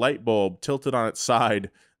electric light bulb tilted on its side,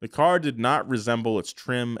 the car did not resemble its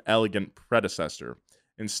trim, elegant predecessor.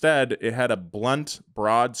 Instead, it had a blunt,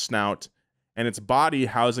 broad snout, and its body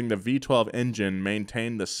housing the V12 engine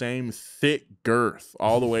maintained the same thick girth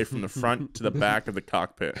all the way from the front to the back of the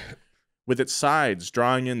cockpit, with its sides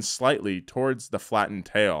drawing in slightly towards the flattened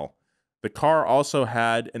tail. The car also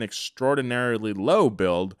had an extraordinarily low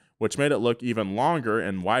build, which made it look even longer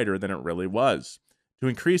and wider than it really was. To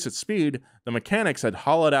increase its speed, the mechanics had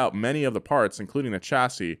hollowed out many of the parts, including the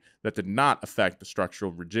chassis, that did not affect the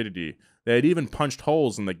structural rigidity. They had even punched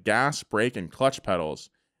holes in the gas, brake, and clutch pedals.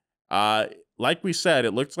 Like we said,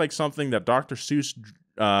 it looked like something that Dr. Seuss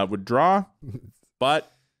would draw,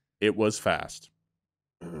 but it was fast.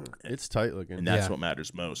 It's tight looking. And that's what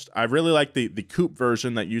matters most. I really like the coupe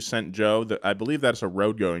version that you sent, Joe. I believe that's a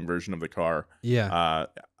road-going version of the car. Yeah.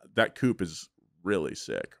 That coupe is really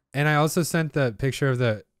sick. And I also sent the picture of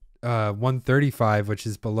the 135, which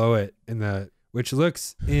is below it, which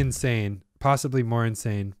looks insane, possibly more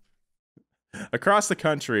insane. Across the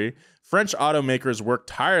country, French automakers worked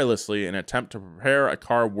tirelessly in an attempt to prepare a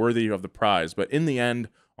car worthy of the prize, but in the end,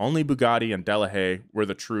 only Bugatti and Delahaye were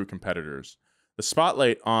the true competitors. The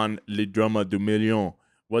spotlight on Le Drama du Million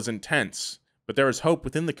was intense, but there was hope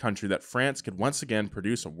within the country that France could once again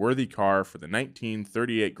produce a worthy car for the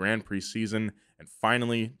 1938 Grand Prix season and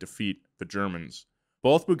finally defeat the Germans.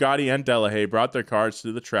 Both Bugatti and Delahaye brought their cars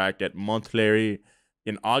to the track at Montlhéry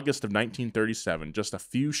in August of 1937, just a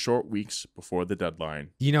few short weeks before the deadline.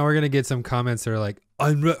 You know, we're going to get some comments that are like,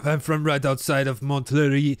 I'm from right outside of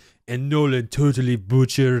Montlhéry, and Nolan totally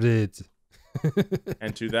butchered it.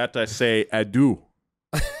 And to that I say, adieu.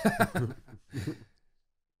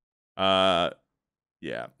 Yeah.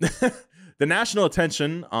 The national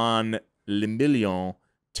attention on Le Million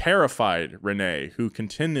terrified Rene, who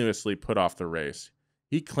continuously put off the race.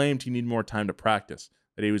 He claimed he needed more time to practice,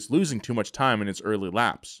 that he was losing too much time in his early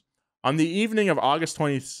laps. On the evening of August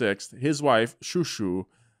 26th, his wife, Chouchou,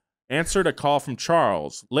 answered a call from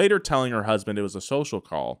Charles, later telling her husband it was a social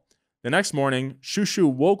call. The next morning,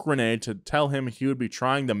 Chouchou woke Rene to tell him he would be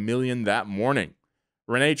trying the million that morning.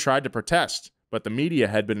 Rene tried to protest, but the media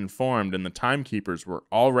had been informed and the timekeepers were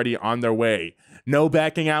already on their way. No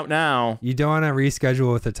backing out now. You don't want to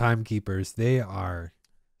reschedule with the timekeepers. They are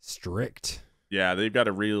strict. Yeah, they've got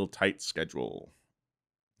a real tight schedule.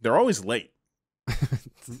 They're always late.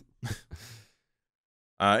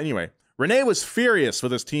 Anyway, Rene was furious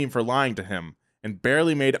with his team for lying to him and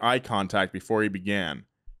barely made eye contact before he began.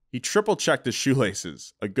 He triple-checked his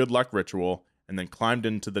shoelaces, a good luck ritual, and then climbed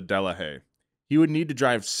into the Delahaye. He would need to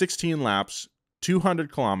drive 16 laps,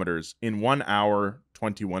 200 kilometers in 1 hour,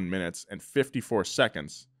 21 minutes, and 54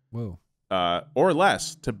 seconds. Whoa. or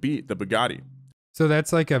less to beat the Bugatti. So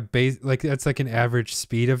that's like that's like an average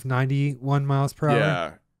speed of 91 miles per hour?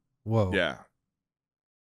 Yeah. Whoa. Yeah.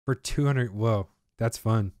 For 200. Whoa. That's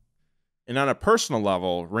fun. And on a personal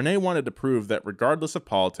level, Rene wanted to prove that regardless of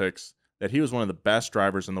politics, that he was one of the best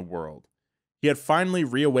drivers in the world. He had finally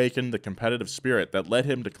reawakened the competitive spirit that led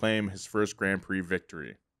him to claim his first Grand Prix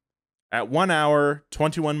victory. At 1 hour,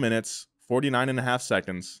 21 minutes, 49.5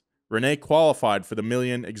 seconds, Rene qualified for the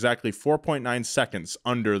million exactly 4.9 seconds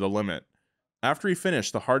under the limit. After he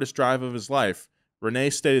finished the hardest drive of his life,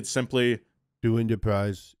 Rene stated simply, "To win the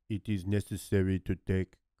prize, it is necessary to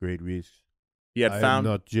take great risks. He had I found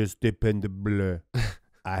am not just dependable.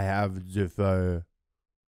 I have the fire.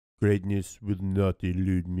 Greatness will not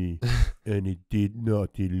elude me, and it did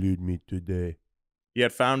not elude me today. he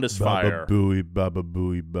had found his Baba fire. booey, baba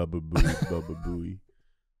booey, baba booey, baba booey."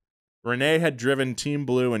 Rene had driven Team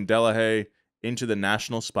Blue and Delahaye into the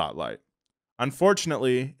national spotlight.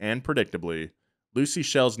 Unfortunately, and predictably, Lucy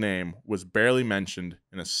Schell's name was barely mentioned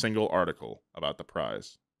in a single article about the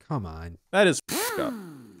prize. Come on. That is f***ed up.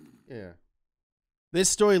 Yeah. This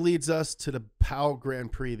story leads us to the Pau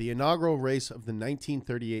Grand Prix, the inaugural race of the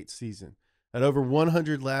 1938 season. At over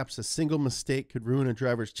 100 laps, a single mistake could ruin a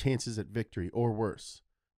driver's chances at victory, or worse.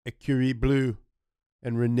 Écurie Bleu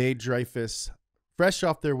and René Dreyfus, fresh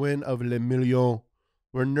off their win of Le Million,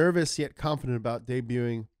 were nervous yet confident about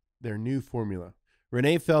debuting their new formula.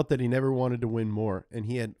 René felt that he never wanted to win more, and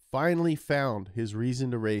he had finally found his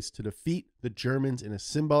reason to race to defeat the Germans in a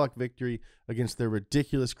symbolic victory against their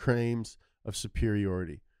ridiculous claims of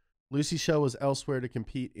superiority. Lucy Schell was elsewhere to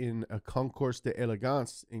compete in a Concours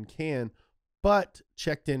d'Elegance in Cannes, but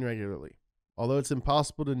checked in regularly. Although it's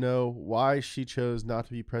impossible to know why she chose not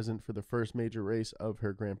to be present for the first major race of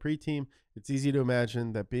her Grand Prix team, it's easy to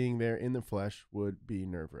imagine that being there in the flesh would be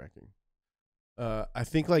nerve-wracking. I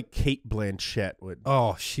think like Kate Blanchett would.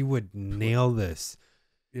 Oh, she would nail this.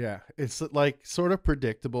 Yeah, it's like sort of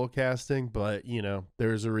predictable casting, but you know,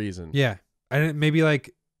 there's a reason. Yeah. And maybe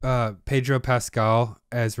like Pedro Pascal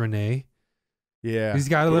as Rene. Yeah. He's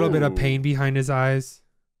got a little bit of pain behind his eyes.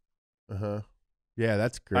 Uh-huh. Yeah,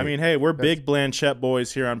 that's great. I mean, hey, we're big Blanchett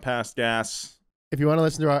boys here on Past Gas. If you want to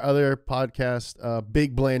listen to our other podcast,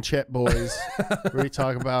 Big Blanchett Boys, where we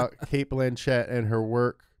talk about Kate Blanchett and her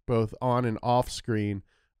work, both on and off screen,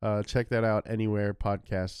 check that out anywhere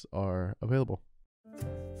podcasts are available.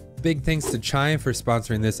 Big thanks to Chime for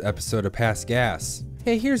sponsoring this episode of Past Gas.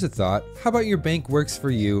 Hey, here's a thought. How about your bank works for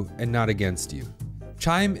you and not against you?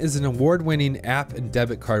 Chime is an award-winning app and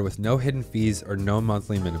debit card with no hidden fees or no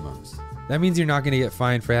monthly minimums. That means you're not going to get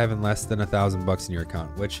fined for having less than $1,000 in your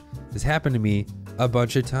account, which has happened to me a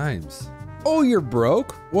bunch of times. Oh, you're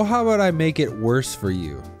broke? Well, how about I make it worse for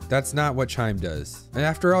you? That's not what Chime does. And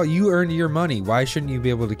after all, you earned your money. Why shouldn't you be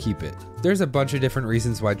able to keep it? There's a bunch of different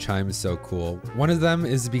reasons why Chime is so cool. One of them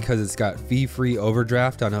is because it's got fee-free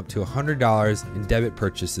overdraft on up to $100 in debit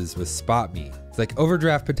purchases with SpotMe. It's like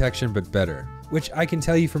overdraft protection, but better, which I can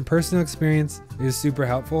tell you from personal experience is super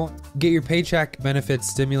helpful. Get your paycheck, benefits,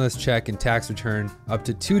 stimulus check, and tax return up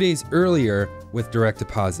to 2 days earlier with direct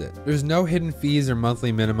deposit. There's no hidden fees or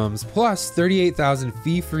monthly minimums, plus 38,000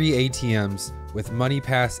 fee-free ATMs with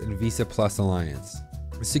MoneyPass and Visa Plus Alliance.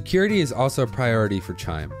 Security is also a priority for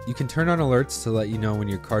Chime. You can turn on alerts to let you know when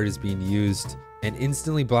your card is being used and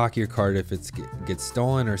instantly block your card if it gets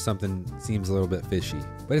stolen or something seems a little bit fishy.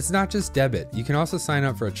 But it's not just debit. You can also sign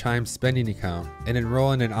up for a Chime spending account and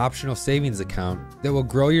enroll in an optional savings account that will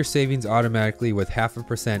grow your savings automatically with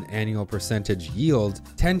 0.5% annual percentage yield,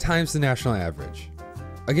 10 times the national average.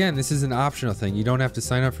 Again, this is an optional thing. You don't have to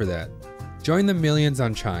sign up for that. Join the millions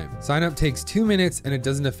on Chime. Sign up takes 2 minutes and it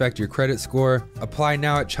doesn't affect your credit score. Apply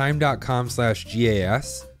now at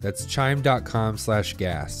chime.com/GAS. That's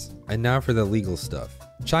chime.com/gas. And now for the legal stuff.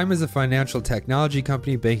 Chime is a financial technology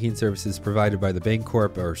company. Banking services provided by the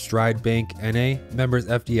Bancorp or Stride Bank NA. Members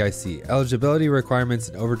FDIC. Eligibility requirements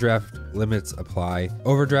and overdraft limits apply.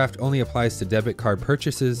 Overdraft only applies to debit card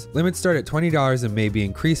purchases. Limits start at $20 and may be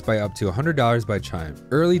increased by up to $100 by Chime.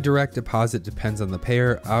 Early direct deposit depends on the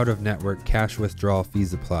payer. Out-of-network cash withdrawal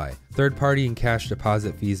fees apply. Third-party and cash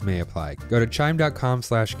deposit fees may apply. Go to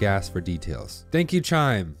chime.com/gas for details. Thank you,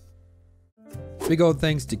 Chime. Big old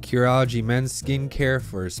thanks to Curology Men's Skincare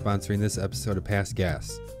for sponsoring this episode of Past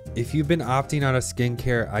Gas. If you've been opting out of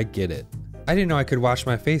skincare, I get it. I didn't know I could wash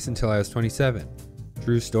my face until I was 27.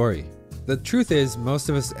 True story. The truth is, most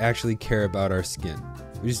of us actually care about our skin.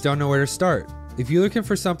 We just don't know where to start. If you're looking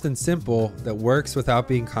for something simple that works without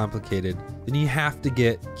being complicated, then you have to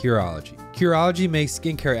get Curology. Curology makes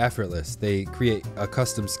skincare effortless. They create a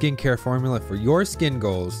custom skincare formula for your skin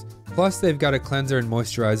goals. Plus, they've got a cleanser and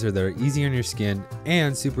moisturizer that are easy on your skin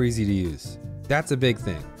and super easy to use. That's a big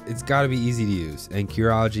thing. It's got to be easy to use, and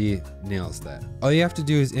Curology nails that. All you have to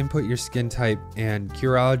do is input your skin type, and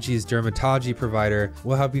Curology's dermatology provider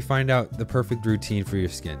will help you find out the perfect routine for your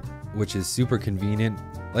skin, which is super convenient,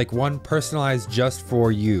 like one personalized just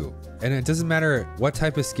for you. And it doesn't matter what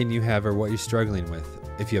type of skin you have or what you're struggling with.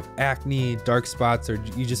 If you have acne, dark spots, or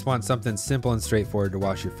you just want something simple and straightforward to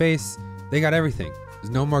wash your face, they got everything.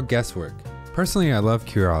 There's no more guesswork. Personally, I love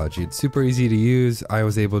Curology. It's super easy to use. I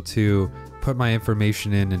was able to put my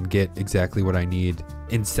information in and get exactly what I need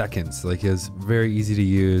in seconds. Like, it's very easy to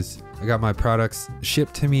use. I got my products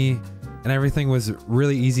shipped to me and everything was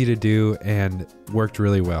really easy to do and worked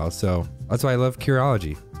really well. So that's why I love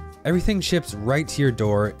Curology. Everything ships right to your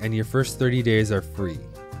door and your first 30 days are free.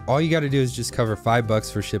 All you got to do is just cover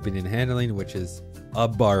 $5 for shipping and handling, which is a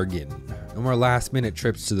bargain. No more last minute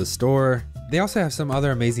trips to the store. They also have some other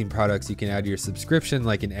amazing products you can add to your subscription,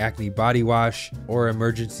 like an acne body wash or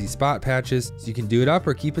emergency spot patches, so you can do it up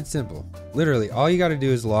or keep it simple. Literally, all you got to do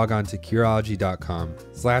is log on to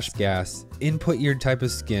Curology.com/gas, input your type of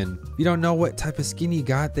skin. If you don't know what type of skin you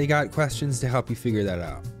got, they got questions to help you figure that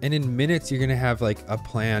out. And in minutes, you're going to have like a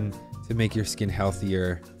plan to make your skin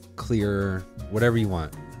healthier, clearer, whatever you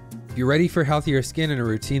want. If you're ready for healthier skin and a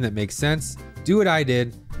routine that makes sense, do what I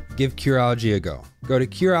did. Give Curology a go. Go to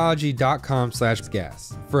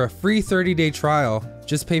Curology.com/gas. For a free 30-day trial,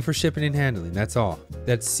 just pay for shipping and handling. That's all.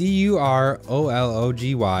 That's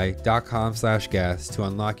Curology.com/gas to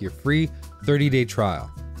unlock your free 30-day trial.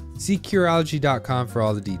 See Curology.com for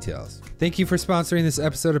all the details. Thank you for sponsoring this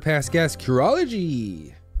episode of Past Gas,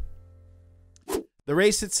 Curology. The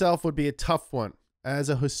race itself would be a tough one. As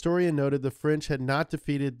a historian noted, the French had not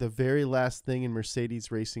defeated the very last thing in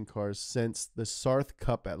Mercedes racing cars since the Sarthe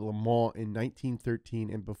Cup at Le Mans in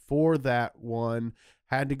 1913, and before that one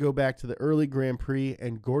had to go back to the early Grand Prix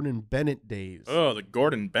and Gordon Bennett days. Oh, the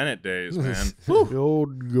Gordon Bennett days, man. The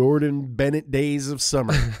old Gordon Bennett days of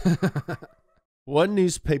summer. One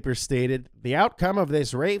newspaper stated, "The outcome of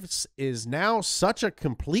this race is now such a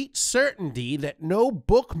complete certainty that no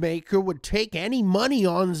bookmaker would take any money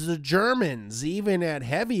on the Germans, even at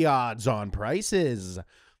heavy odds on prices.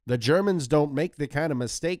 The Germans don't make the kind of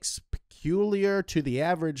mistakes peculiar to the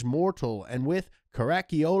average mortal, and with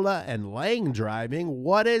Caracciola and Lang driving,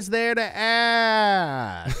 what is there to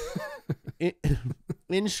add?"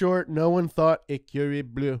 In short, no one thought Écurie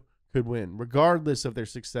Bleue could win, regardless of their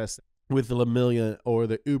success with the Lamilla or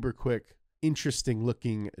the uber-quick,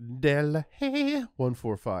 interesting-looking Delahaye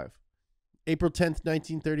 145. April 10th,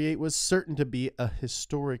 1938 was certain to be a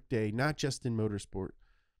historic day, not just in motorsport.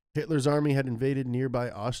 Hitler's army had invaded nearby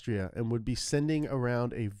Austria and would be sending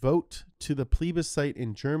around a vote to the plebiscite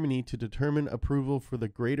in Germany to determine approval for the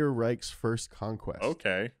Greater Reich's first conquest.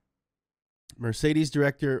 Okay. Mercedes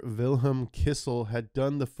director Wilhelm Kissel had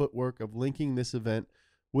done the footwork of linking this event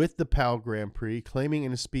with the PAL Grand Prix, claiming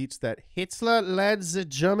in a speech that Hitler led the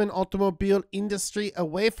German automobile industry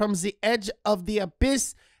away from the edge of the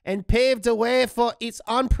abyss and paved the way for its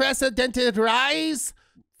unprecedented rise.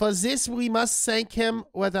 For this, we must thank him,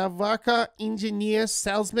 whether worker, engineer,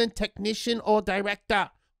 salesman, technician, or director.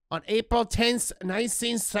 On April 10th,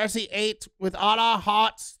 1938, with all our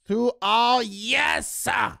hearts, through all yes!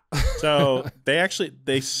 So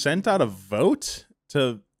they sent out a vote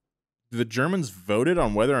to... The Germans voted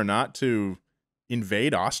on whether or not to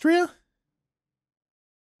invade Austria?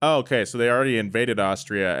 Oh, okay, so they already invaded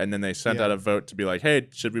Austria, and then they sent out a vote to be like, hey,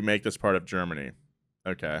 should we make this part of Germany?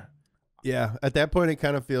 Okay. Yeah, at that point, it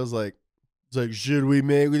kind of feels like, it's like, should we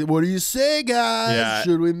make, what do you say, guys? Yeah.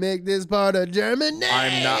 Should we make this part of Germany?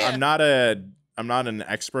 I'm not an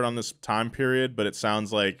expert on this time period, but it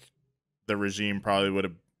sounds like the regime probably would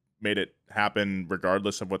have made it happen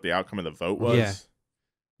regardless of what the outcome of the vote was. Yeah.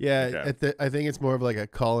 Yeah, Okay. I think it's more of like a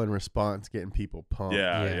call and response, getting people pumped.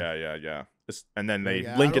 Yeah. And then they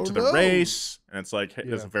Like, link I it to don't the know. race, and it's like, hey,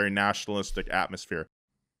 there's Yeah. a very nationalistic atmosphere.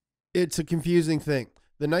 It's a confusing thing.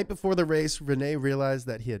 The night before the race, Rene realized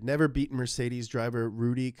that he had never beaten Mercedes driver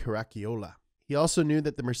Rudy Caracciola. He also knew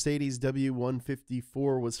that the Mercedes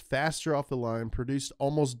W154 was faster off the line, produced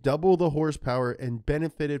almost double the horsepower, and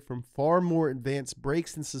benefited from far more advanced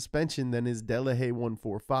brakes and suspension than his Delahaye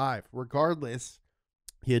 145. Regardless,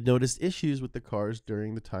 he had noticed issues with the cars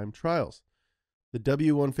during the time trials. The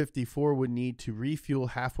W154 would need to refuel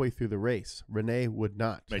halfway through the race. Rene would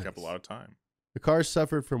not. Make up a lot of time. The cars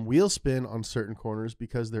suffered from wheel spin on certain corners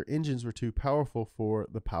because their engines were too powerful for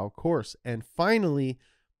the PAL course. And finally,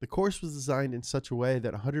 The course was designed in such a way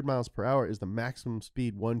that 100 miles per hour is the maximum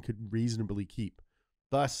speed one could reasonably keep.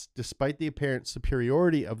 Thus, despite the apparent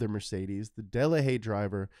superiority of the Mercedes, the Delahaye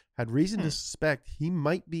driver had reason to suspect he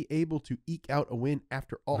might be able to eke out a win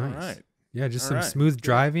after all. Nice. All right. Yeah, just All some right. smooth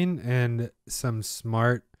driving and some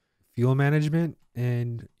smart fuel management,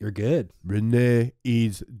 and you're good. Renee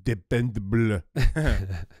is dependable.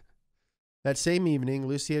 That same evening,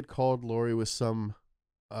 Lucy had called Lori with some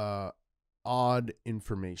odd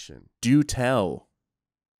information. Do tell.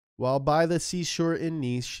 While by the seashore in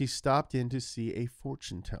Nice, she stopped in to see a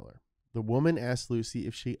fortune teller. The woman asked Lucy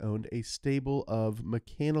if she owned a stable of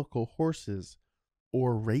mechanical horses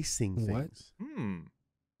or racing things. What?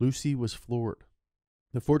 Lucy was floored.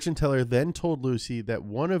 The fortune teller then told Lucy that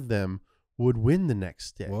one of them would win the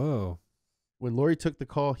next day. Whoa. When Lori took the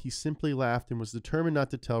call, he simply laughed and was determined not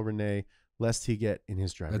to tell Renee lest he get in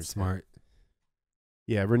his driver's That's smart. head.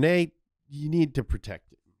 Yeah, Renee, you need to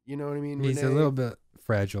protect him. You know what I mean? He's Renee, a little bit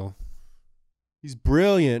fragile. he's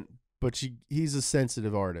brilliant, but he's a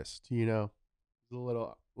sensitive artist, you know? He's a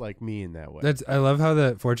little like me in that way. I love how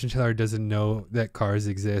the fortune teller doesn't know that cars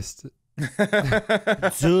exist.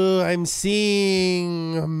 So I'm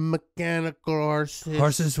seeing mechanical horses.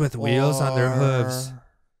 Horses with wheels on their hooves.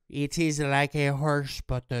 It is like a horse,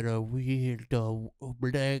 but the wheel, the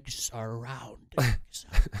legs are round.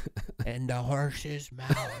 And the horse's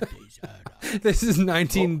mouth is... This is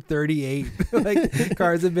 1938. Like,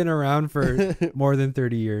 cars have been around for more than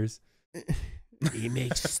 30 years. He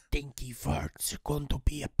makes stinky farts. Going to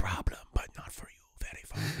be a problem, but not for you. Very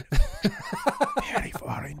far in the future. Very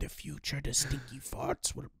far in the future, the stinky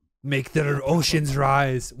farts will... Make their oceans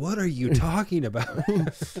rise. What are you talking about?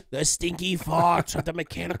 The stinky farts of the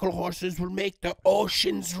mechanical horses will make the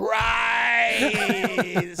oceans rise.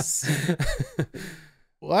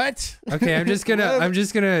 What? Okay, I'm just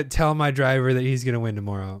gonna tell my driver that he's gonna win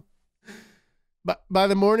tomorrow. But by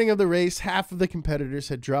the morning of the race, half of the competitors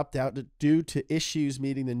had dropped out due to issues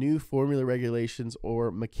meeting the new formula regulations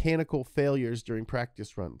or mechanical failures during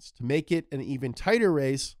practice runs. To make it an even tighter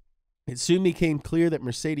race, it soon became clear that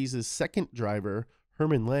Mercedes' second driver,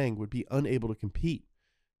 Herman Lang, would be unable to compete.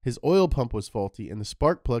 His oil pump was faulty, and the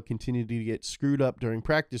spark plug continued to get screwed up during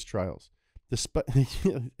practice trials.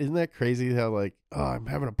 Isn't that crazy how, like, oh, I'm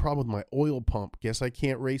having a problem with my oil pump. Guess I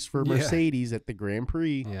can't race for Mercedes at the Grand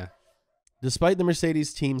Prix. Yeah. Despite the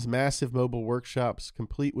Mercedes team's massive mobile workshops,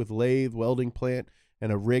 complete with lathe, welding plant,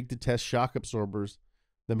 and a rig to test shock absorbers,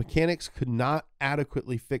 the mechanics could not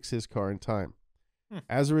adequately fix his car in time.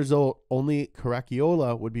 As a result, only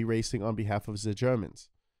Caracciola would be racing on behalf of the Germans.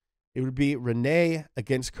 It would be Renee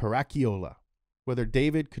against Caracciola. Whether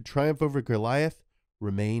David could triumph over Goliath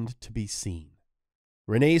remained to be seen.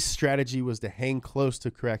 Renee's strategy was to hang close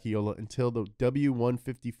to Caracciola until the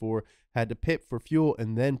W154 had to pit for fuel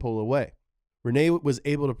and then pull away. Renee was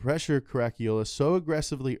able to pressure Caracciola so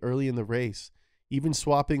aggressively early in the race, even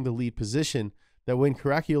swapping the lead position, that when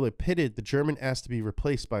Caracciola pitted, the German asked to be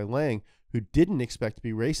replaced by Lang, who didn't expect to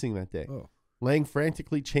be racing that day. Oh. Lang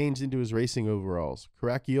frantically changed into his racing overalls.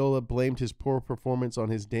 Caracciola blamed his poor performance on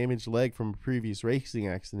his damaged leg from a previous racing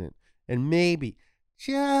accident. And maybe,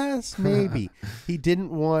 just maybe, he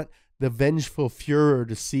didn't want the vengeful Fuhrer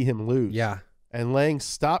to see him lose. Yeah. And Lang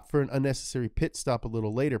stopped for an unnecessary pit stop a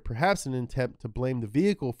little later, perhaps in an attempt to blame the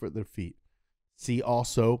vehicle for the defeat. See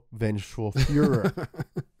also vengeful Fuhrer.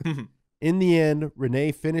 In the end,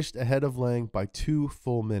 Renee finished ahead of Lang by 2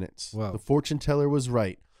 full minutes. Wow. The fortune teller was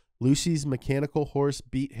right. Lucy's mechanical horse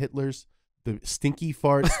beat Hitler's. The stinky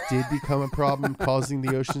farts did become a problem, causing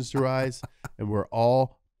the oceans to rise. And we're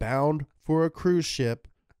all bound for a cruise ship.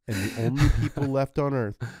 And the only people left on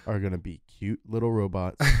Earth are going to be cute little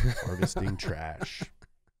robots harvesting trash.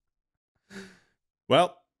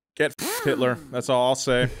 Well, get Hitler. That's all I'll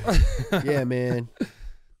say. Yeah, man.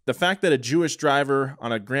 The fact that a Jewish driver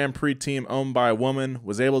on a Grand Prix team owned by a woman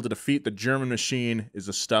was able to defeat the German machine is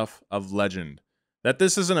the stuff of legend. That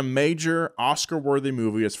this isn't a major Oscar-worthy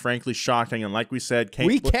movie is frankly shocking, and like we said,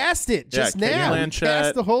 We cast it just Kate now. We Blanchett.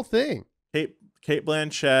 cast the whole thing. Kate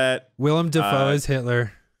Blanchett, Willem Dafoe is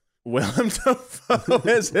Hitler. Willem Dafoe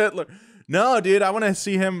is Hitler. No, dude, I want to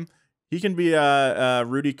see him. He can be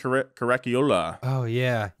Rudy Caracciola. Oh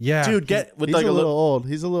yeah, yeah. Dude, get with He's like a little old.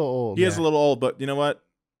 He's a little old. He is a little old, but you know what?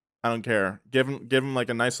 I don't care. Give him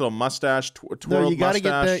like a nice little mustache, twirled No, you gotta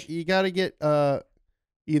mustache. you gotta get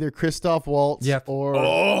either Christoph Waltz or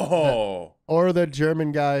the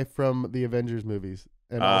German guy from the Avengers movies,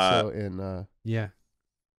 and also in yeah.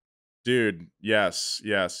 Dude, yes.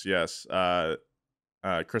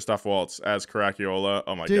 Christoph Waltz as Caracciolo.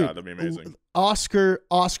 Oh my Dude, god, that'd be amazing. Oscar.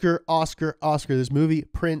 This movie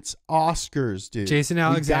prints Oscars, dude. Jason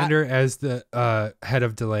Alexander as the head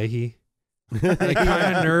of Delahaye. Like,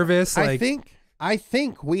 kind of nervous. Like, I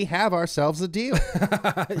think we have ourselves a deal.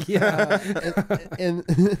 yeah.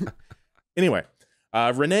 and Anyway,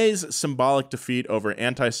 René's symbolic defeat over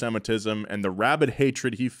anti-Semitism and the rabid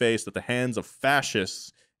hatred he faced at the hands of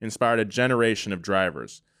fascists inspired a generation of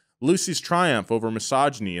drivers. Lucy's triumph over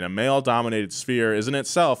misogyny in a male-dominated sphere is in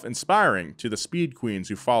itself inspiring to the speed queens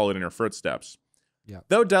who followed in her footsteps. Yeah.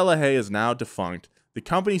 Though Delahaye is now defunct, the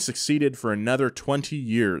company succeeded for another 20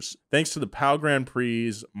 years, thanks to the Pau Grand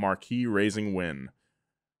Prix's marquee-raising win.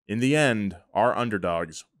 In the end, our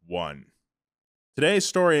underdogs won. Today's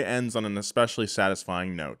story ends on an especially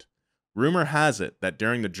satisfying note. Rumor has it that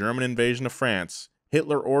during the German invasion of France,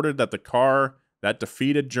 Hitler ordered that the car that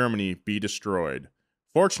defeated Germany be destroyed.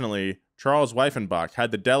 Fortunately, Charles Weifenbach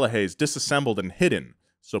had the Delahayes disassembled and hidden,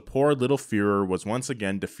 so poor little Fuhrer was once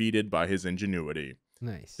again defeated by his ingenuity.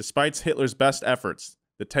 Nice. Despite Hitler's best efforts,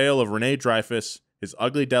 the tale of René Dreyfus, his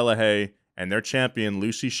ugly Delahaye, and their champion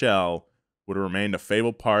Lucy Schell would have remained a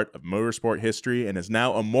fabled part of motorsport history and is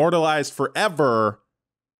now immortalized forever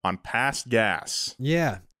on Past Gas.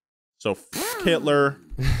 Yeah. So Hitler.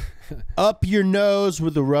 up your nose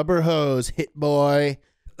with the rubber hose, hit boy.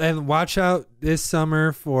 And watch out this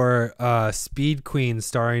summer for Speed Queen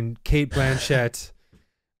starring Kate Blanchett,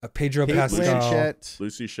 Pedro Pascal,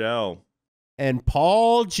 Lucy Schell, and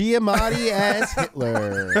Paul Giamatti as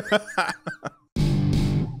Hitler.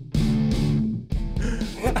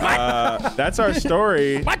 That's our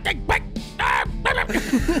story.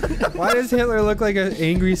 Why does Hitler look like an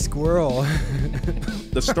angry squirrel?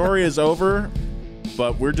 The story is over,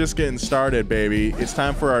 but we're just getting started, baby. It's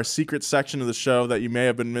time for our secret section of the show that you may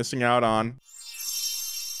have been missing out on.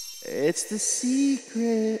 It's the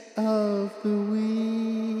secret of the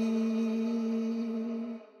week.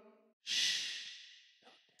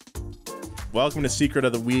 Welcome to Secret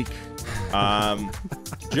of the Week.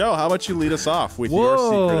 Joe, how about you lead us off with Whoa. your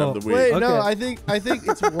secret of the week? Wait, Okay. no, I think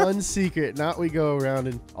it's one secret, not we go around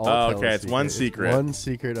and all tell okay, a it's one secret. It's one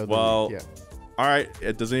secret of the week, yeah. All right.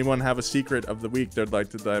 Does anyone have a secret of the week they'd like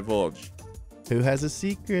to divulge? Who has a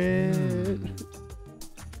secret?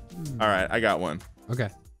 All right, I got one. Okay.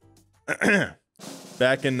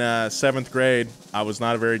 Back in 7th grade, I was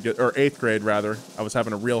not a very good, or 8th grade rather, I was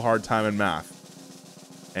having a real hard time in math.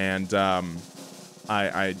 And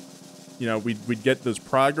we'd get those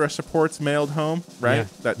progress reports mailed home, right? Yeah,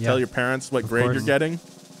 That yeah. tell your parents what grade course. you're getting.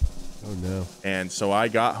 Oh no. And so I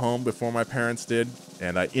got home before my parents did,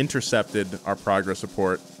 and I intercepted our progress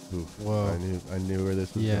report, Oof. Whoa. I knew where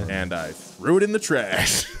this was Yeah. going. and I threw it in the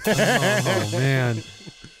trash. Oh man.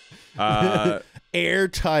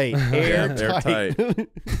 Airtight. Airtight.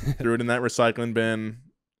 Threw it in that recycling bin,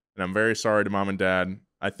 and I'm very sorry to mom and dad.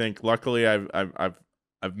 I think luckily I've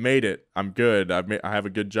made it. I'm good. I have a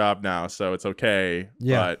good job now, so it's okay.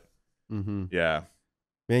 Yeah. But Mm-hmm. yeah,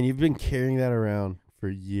 Man, you've been carrying that around for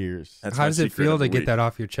years. that's How my does it secret feel of the to get week. that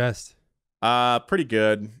off your chest? Pretty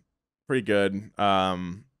good.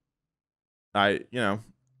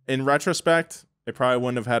 In retrospect, it probably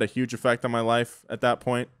wouldn't have had a huge effect on my life at that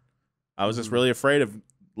point. I was just really afraid of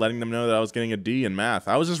letting them know that I was getting a D in math.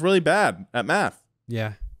 I was just really bad at math.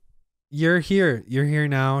 Yeah. You're here. You're here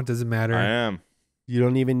now. It doesn't matter. I am. You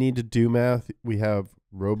don't even need to do math. We have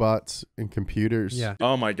robots and computers. Yeah.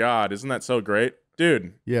 Oh my God. Isn't that so great?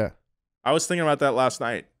 Dude, Yeah. I was thinking about that last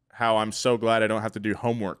night. How I'm so glad I don't have to do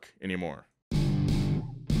homework anymore.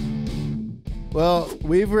 Well,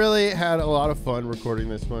 we've really had a lot of fun recording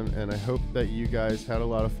this one, and I hope that you guys had a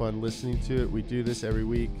lot of fun listening to it. We do this every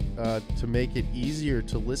week to make it easier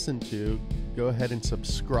to listen to. Go ahead and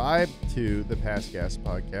subscribe to the Past Gas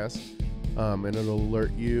podcast, and it'll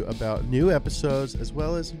alert you about new episodes as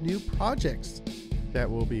well as new projects that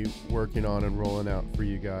we'll be working on and rolling out for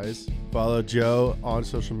you guys. Follow Joe on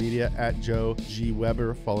social media at Joe G.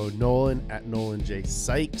 Weber. Follow Nolan at Nolan J.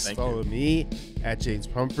 Sykes. Thank Follow me at James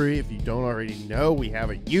Pumphrey. If you don't already know, we have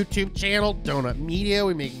a YouTube channel, Donut Media.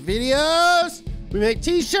 We make videos. We make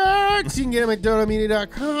t-shirts. You can get them at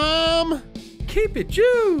donutmedia.com. Keep it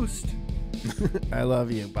juiced. I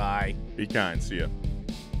love you. Bye. Be kind. See ya.